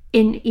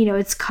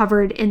 it's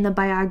covered in the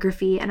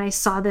biography, and I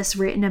saw this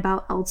written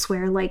about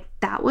elsewhere, like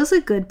that was a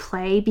good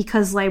play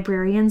because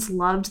librarians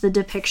loved the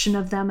depiction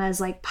of them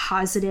as like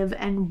positive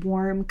and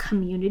warm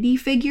community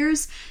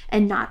figures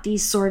and not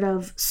these sort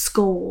of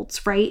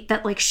scolds, right?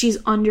 That like she's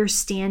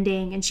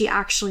understanding and she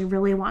actually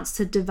really wants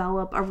to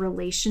develop a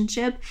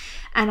relationship.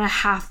 And I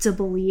have to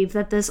believe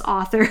that this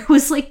author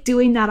was like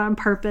doing that on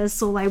purpose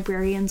so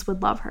librarians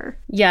would love her.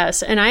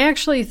 Yes. And I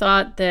actually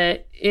thought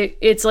that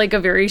it's like a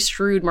very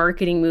shrewd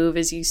marketing move,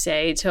 as you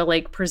say, to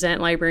like present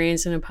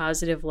librarians in a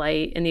positive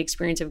light and the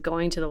experience of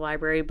going to the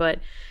library. But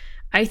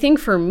I think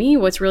for me,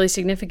 what's really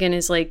significant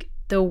is like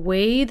the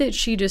way that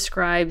she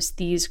describes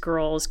these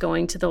girls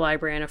going to the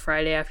library on a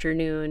Friday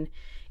afternoon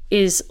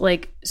is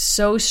like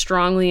so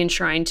strongly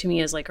enshrined to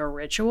me as like a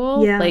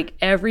ritual. Yeah. Like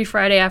every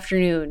Friday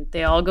afternoon,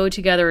 they all go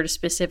together at a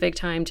specific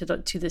time to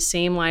the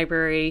same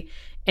library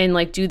and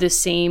like do the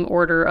same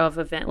order of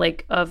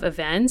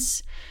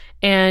events.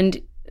 And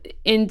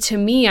to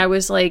me, I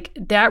was like,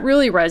 that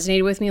really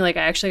resonated with me. Like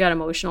I actually got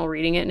emotional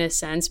reading it in a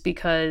sense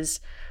because,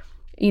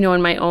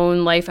 in my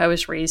own life, I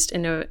was raised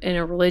in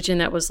a religion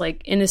that was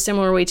like in a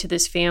similar way to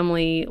this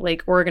family,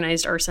 like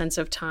organized our sense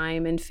of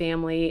time and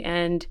family.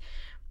 And,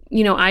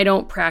 I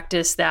don't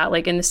practice that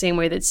like in the same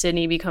way that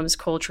Sydney becomes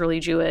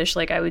culturally Jewish.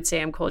 Like I would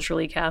say I'm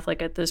culturally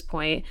Catholic at this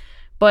point,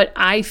 but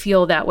I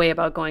feel that way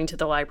about going to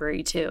the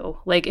library too.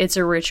 Like it's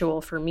a ritual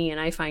for me and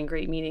I find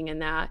great meaning in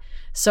that.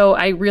 So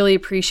I really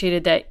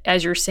appreciated that,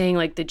 as you're saying,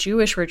 like the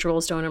Jewish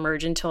rituals don't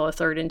emerge until a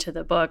third into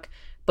the book,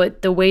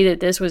 but the way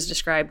that this was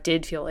described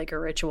did feel like a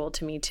ritual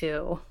to me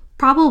too.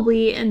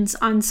 Probably, and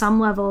on some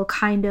level,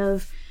 kind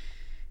of,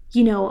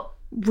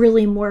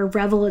 really more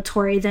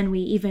revelatory than we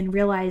even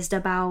realized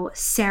about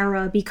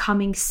Sarah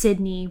becoming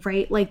Sydney,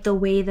 right? Like the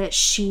way that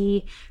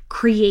she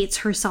creates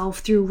herself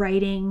through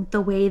writing,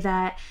 the way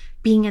that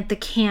being at the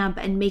camp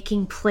and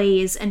making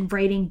plays and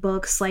writing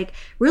books, like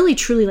really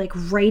truly like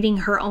writing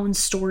her own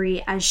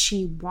story as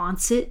she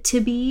wants it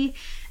to be.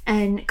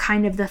 And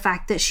kind of the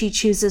fact that she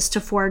chooses to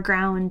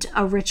foreground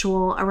a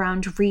ritual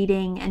around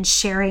reading and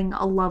sharing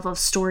a love of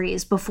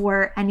stories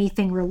before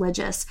anything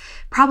religious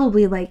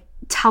probably like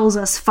tells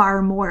us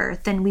far more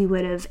than we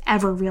would have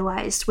ever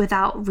realized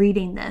without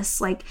reading this.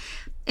 Like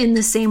in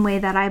the same way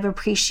that I've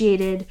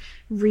appreciated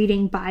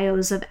reading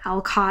bios of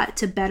Alcott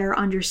to better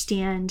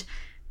understand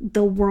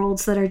the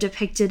worlds that are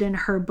depicted in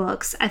her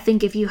books. I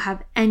think if you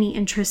have any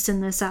interest in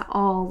this at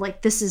all,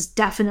 like this is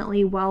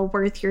definitely well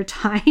worth your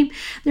time.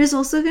 There's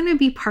also going to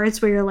be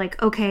parts where you're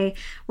like, okay,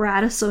 we're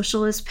at a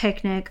socialist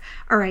picnic.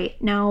 All right,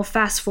 now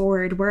fast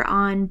forward, we're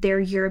on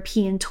their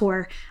European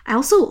tour. I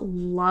also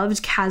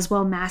loved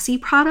Caswell Massey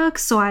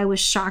products, so I was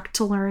shocked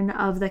to learn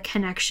of the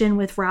connection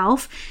with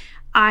Ralph.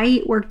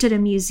 I worked at a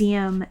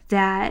museum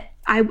that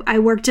I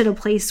worked at a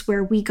place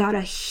where we got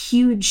a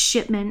huge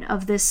shipment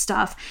of this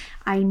stuff.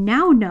 I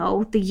now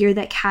know the year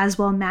that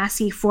Caswell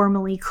Massey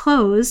formally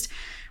closed,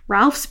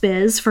 Ralph's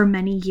Biz for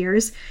many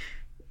years.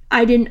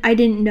 I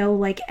didn't know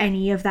like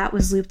any of that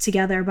was looped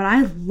together, but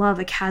I love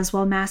a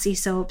Caswell Massey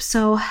soap.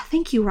 So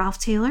thank you, Ralph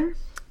Taylor.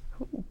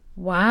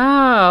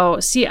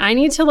 Wow. See, I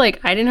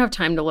didn't have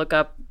time to look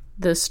up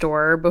the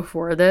store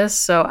before this,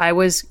 so I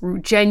was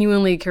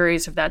genuinely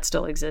curious if that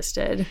still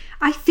existed.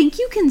 I think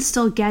you can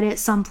still get it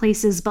some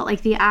places, but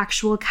like the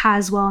actual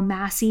Caswell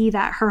Massey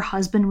that her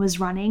husband was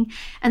running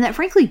and that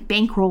frankly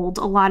bankrolled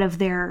a lot of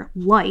their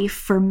life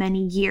for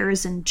many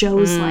years and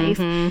Joe's life,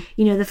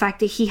 the fact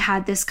that he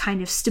had this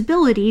kind of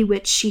stability,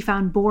 which she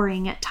found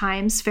boring at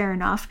times, fair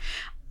enough.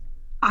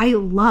 I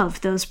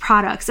love those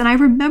products. And I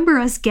remember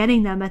us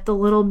getting them at the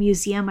little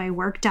museum I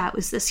worked at. It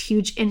was this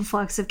huge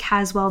influx of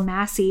Caswell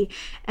Massey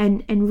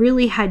and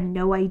really had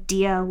no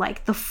idea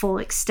like the full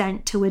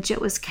extent to which it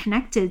was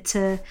connected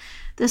to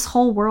this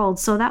whole world.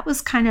 So that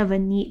was kind of a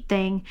neat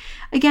thing.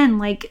 Again,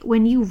 like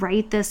when you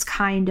write this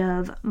kind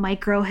of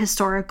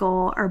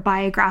micro-historical or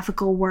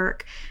biographical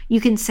work, you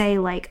can say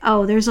like,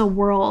 oh, there's a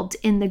world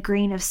in the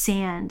grain of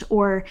sand,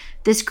 or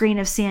this grain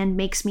of sand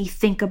makes me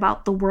think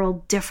about the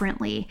world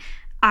differently.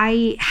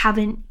 I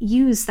haven't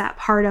used that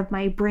part of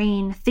my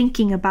brain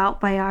thinking about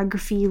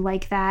biography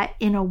like that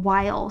in a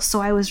while.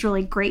 So I was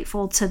really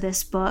grateful to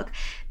this book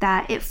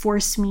that it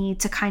forced me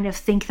to kind of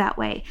think that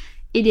way.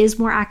 It is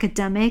more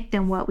academic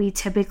than what we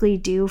typically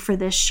do for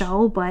this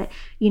show, but,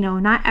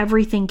 not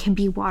everything can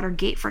be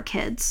Watergate for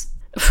kids.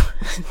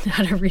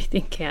 Not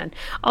everything can.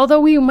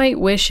 Although we might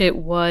wish it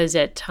was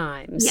at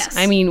times. Yes.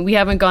 I mean, we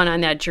haven't gone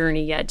on that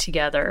journey yet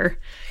together.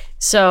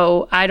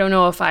 So I don't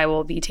know if I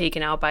will be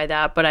taken out by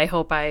that, but I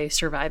hope I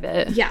survive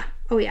it. Yeah.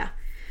 Oh, yeah.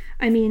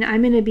 I mean,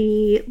 I'm going to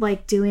be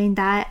like doing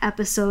that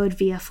episode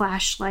via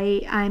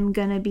flashlight. I'm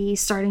going to be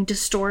starting to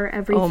store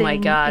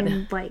everything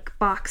in like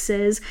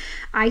boxes.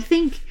 I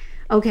think,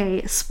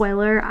 okay,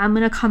 spoiler, I'm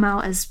going to come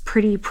out as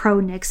pretty pro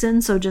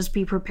Nixon, so just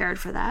be prepared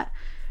for that.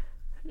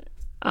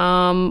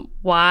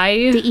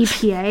 Why? The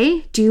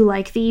EPA? Do you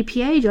like the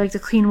EPA? Do you like the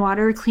Clean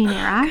Water, Clean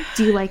Air Act?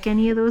 Do you like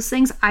any of those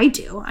things? I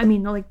do. I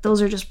mean, like,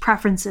 those are just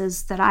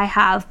preferences that I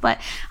have, but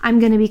I'm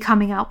going to be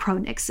coming out pro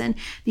Nixon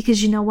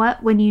because you know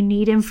what? When you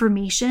need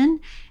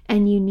information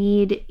and you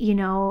need, you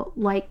know,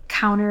 like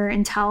counter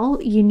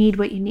intel, you need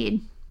what you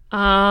need.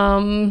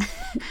 Okay.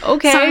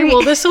 Sorry.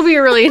 Well, this will be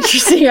a really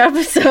interesting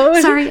episode.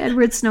 Sorry,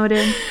 Edward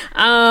Snowden.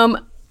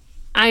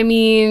 I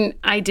mean,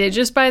 I did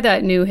just buy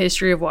that new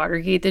History of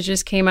Watergate that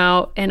just came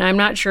out, and I'm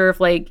not sure if,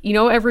 like, you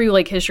know, every,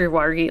 like, History of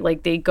Watergate,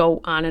 like, they go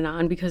on and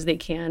on because they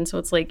can, so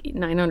it's, like,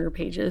 900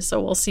 pages,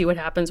 so we'll see what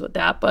happens with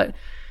that, but,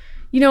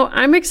 you know,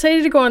 I'm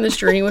excited to go on this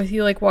journey with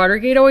you. Like,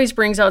 Watergate always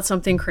brings out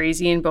something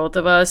crazy in both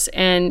of us,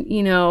 and,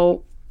 you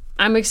know,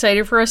 I'm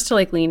excited for us to,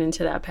 like, lean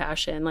into that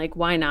passion. Like,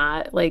 why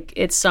not? Like,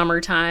 it's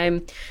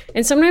summertime.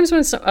 And sometimes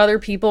when some other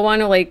people want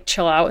to, like,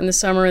 chill out in the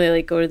summer, they,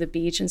 like, go to the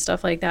beach and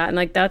stuff like that. And,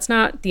 like, that's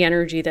not the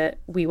energy that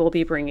we will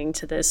be bringing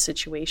to this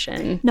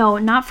situation. No,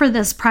 not for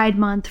this Pride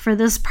Month. For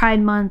this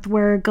Pride Month,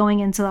 we're going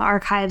into the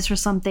archives for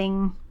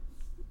something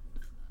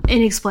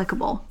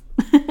inexplicable.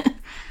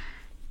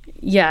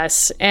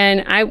 Yes,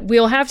 and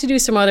we'll have to do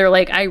some other,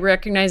 like, I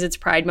recognize it's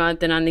Pride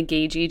Month, and on the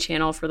Gagey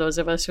channel, for those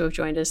of us who have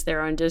joined us there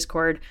on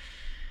Discord,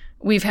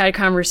 we've had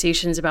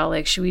conversations about,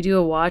 like, should we do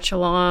a watch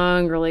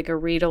along or like a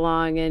read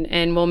along,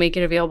 and we'll make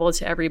it available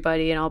to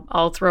everybody. And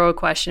I'll throw a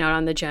question out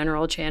on the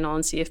general channel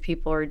and see if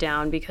people are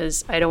down,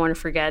 because I don't want to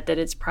forget that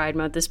it's Pride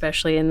Month,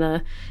 especially in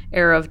the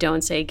era of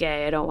Don't Say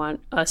Gay. I don't want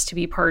us to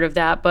be part of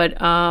that.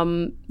 But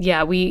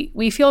yeah,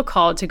 we feel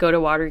called to go to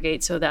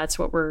Watergate, so that's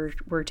what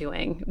we're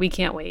doing. We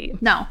can't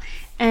wait. No.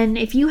 And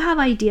if you have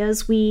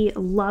ideas, we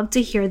love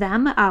to hear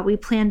them. We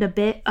planned a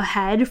bit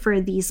ahead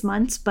for these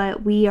months,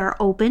 but we are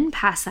open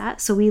past that.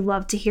 So we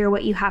love to hear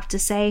what you have to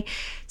say.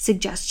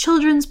 Suggest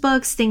children's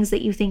books, things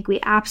that you think we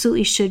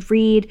absolutely should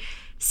read.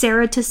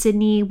 Sarah to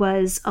Sydney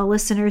was a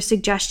listener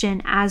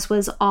suggestion, as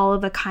was All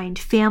of a Kind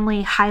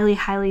Family, highly,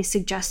 highly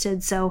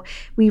suggested. So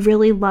we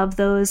really love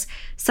those.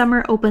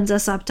 Summer opens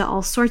us up to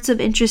all sorts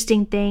of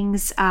interesting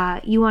things.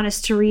 You want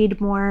us to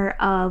read more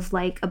of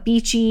like a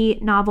beachy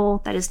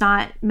novel that is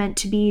not meant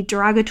to be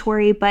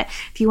derogatory, but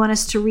if you want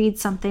us to read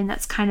something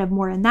that's kind of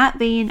more in that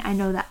vein, I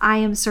know that I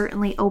am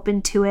certainly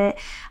open to it.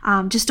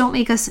 Just don't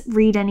make us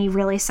read any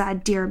really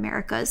sad Dear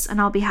Americas,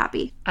 and I'll be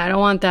happy. I don't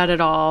want that at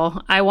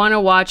all. I want to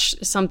watch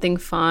something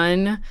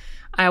fun.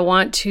 I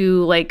want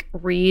to like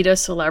read a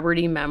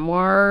celebrity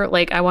memoir.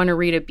 Like I want to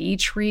read a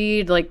beach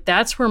read. Like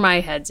that's where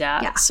my head's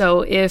at. Yeah.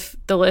 So if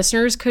the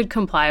listeners could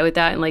comply with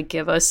that and like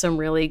give us some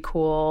really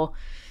cool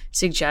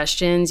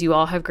suggestions, you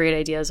all have great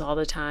ideas all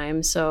the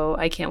time. So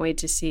I can't wait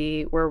to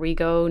see where we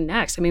go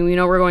next. I mean, we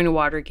know we're going to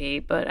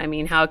Watergate, but I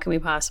mean, how can we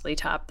possibly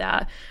top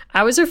that?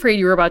 I was afraid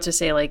you were about to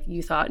say like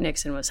you thought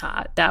Nixon was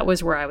hot. That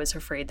was where I was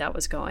afraid that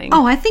was going.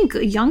 Oh, I think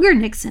younger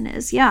Nixon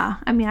is. Yeah.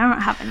 I mean, I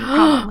don't have any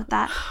problem with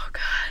that. Oh,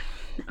 God.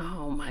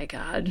 Oh, my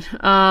God.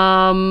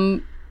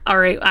 All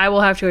right. I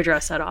will have to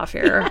address that off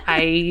air.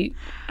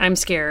 I'm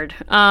scared.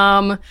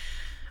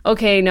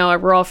 Okay, no,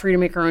 we're all free to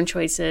make our own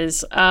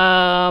choices.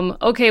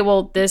 Okay,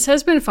 well, this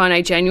has been fun.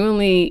 I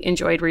genuinely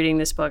enjoyed reading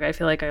this book. I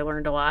feel like I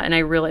learned a lot, and I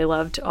really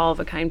loved All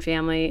of a Kind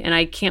Family, and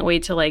I can't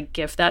wait to like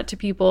gift that to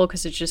people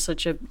because it's just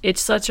such a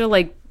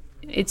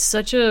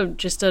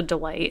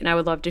delight, and I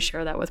would love to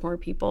share that with more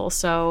people.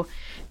 So,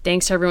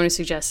 thanks to everyone who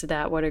suggested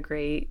that. What a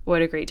great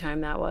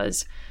time that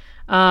was.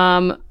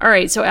 All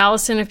right. So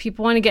Allison, if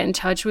people want to get in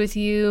touch with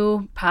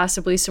you,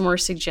 possibly some more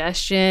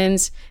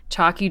suggestions,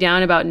 talk you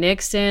down about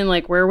Nixon,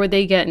 like where would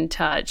they get in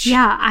touch?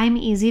 Yeah, I'm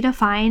easy to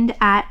find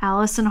at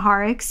Allison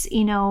Horrocks,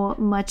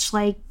 much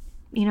like,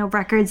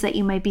 records that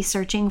you might be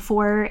searching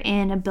for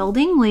in a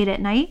building late at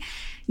night.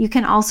 You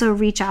can also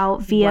reach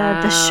out via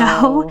the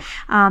show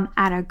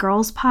at a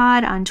Girls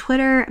Pod on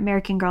Twitter,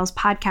 American Girls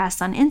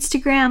Podcast on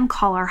Instagram,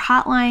 call our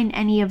hotline,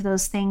 any of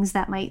those things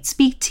that might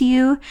speak to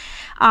you.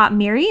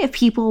 Mary, if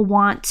people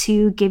want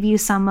to give you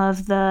some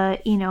of the,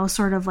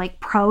 sort of like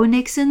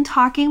pro-Nixon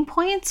talking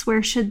points,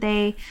 where should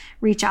they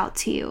reach out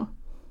to you?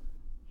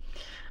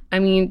 I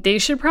mean, they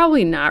should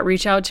probably not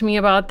reach out to me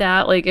about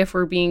that. Like, if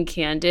we're being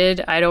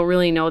candid, I don't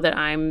really know that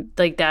I'm,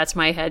 like, that's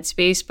my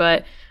headspace,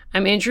 but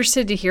I'm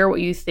interested to hear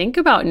what you think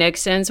about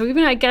Nixon. So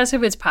even I guess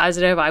if it's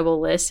positive, I will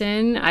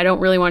listen. I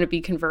don't really want to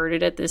be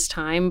converted at this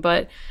time,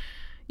 but,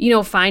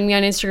 find me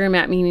on Instagram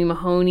at Mimi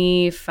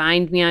Mahoney.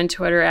 Find me on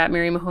Twitter at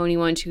Mary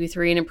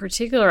Mahoney123. And in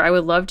particular, I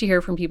would love to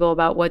hear from people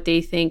about what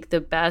they think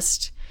the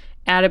best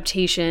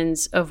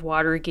adaptations of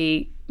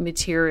Watergate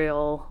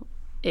material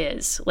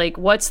is. Like,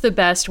 what's the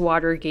best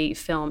Watergate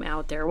film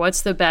out there?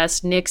 What's the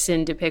best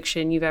Nixon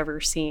depiction you've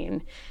ever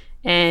seen?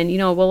 And,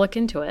 we'll look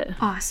into it.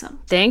 Awesome.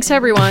 Thanks,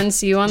 everyone.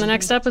 See you on the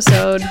next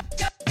episode.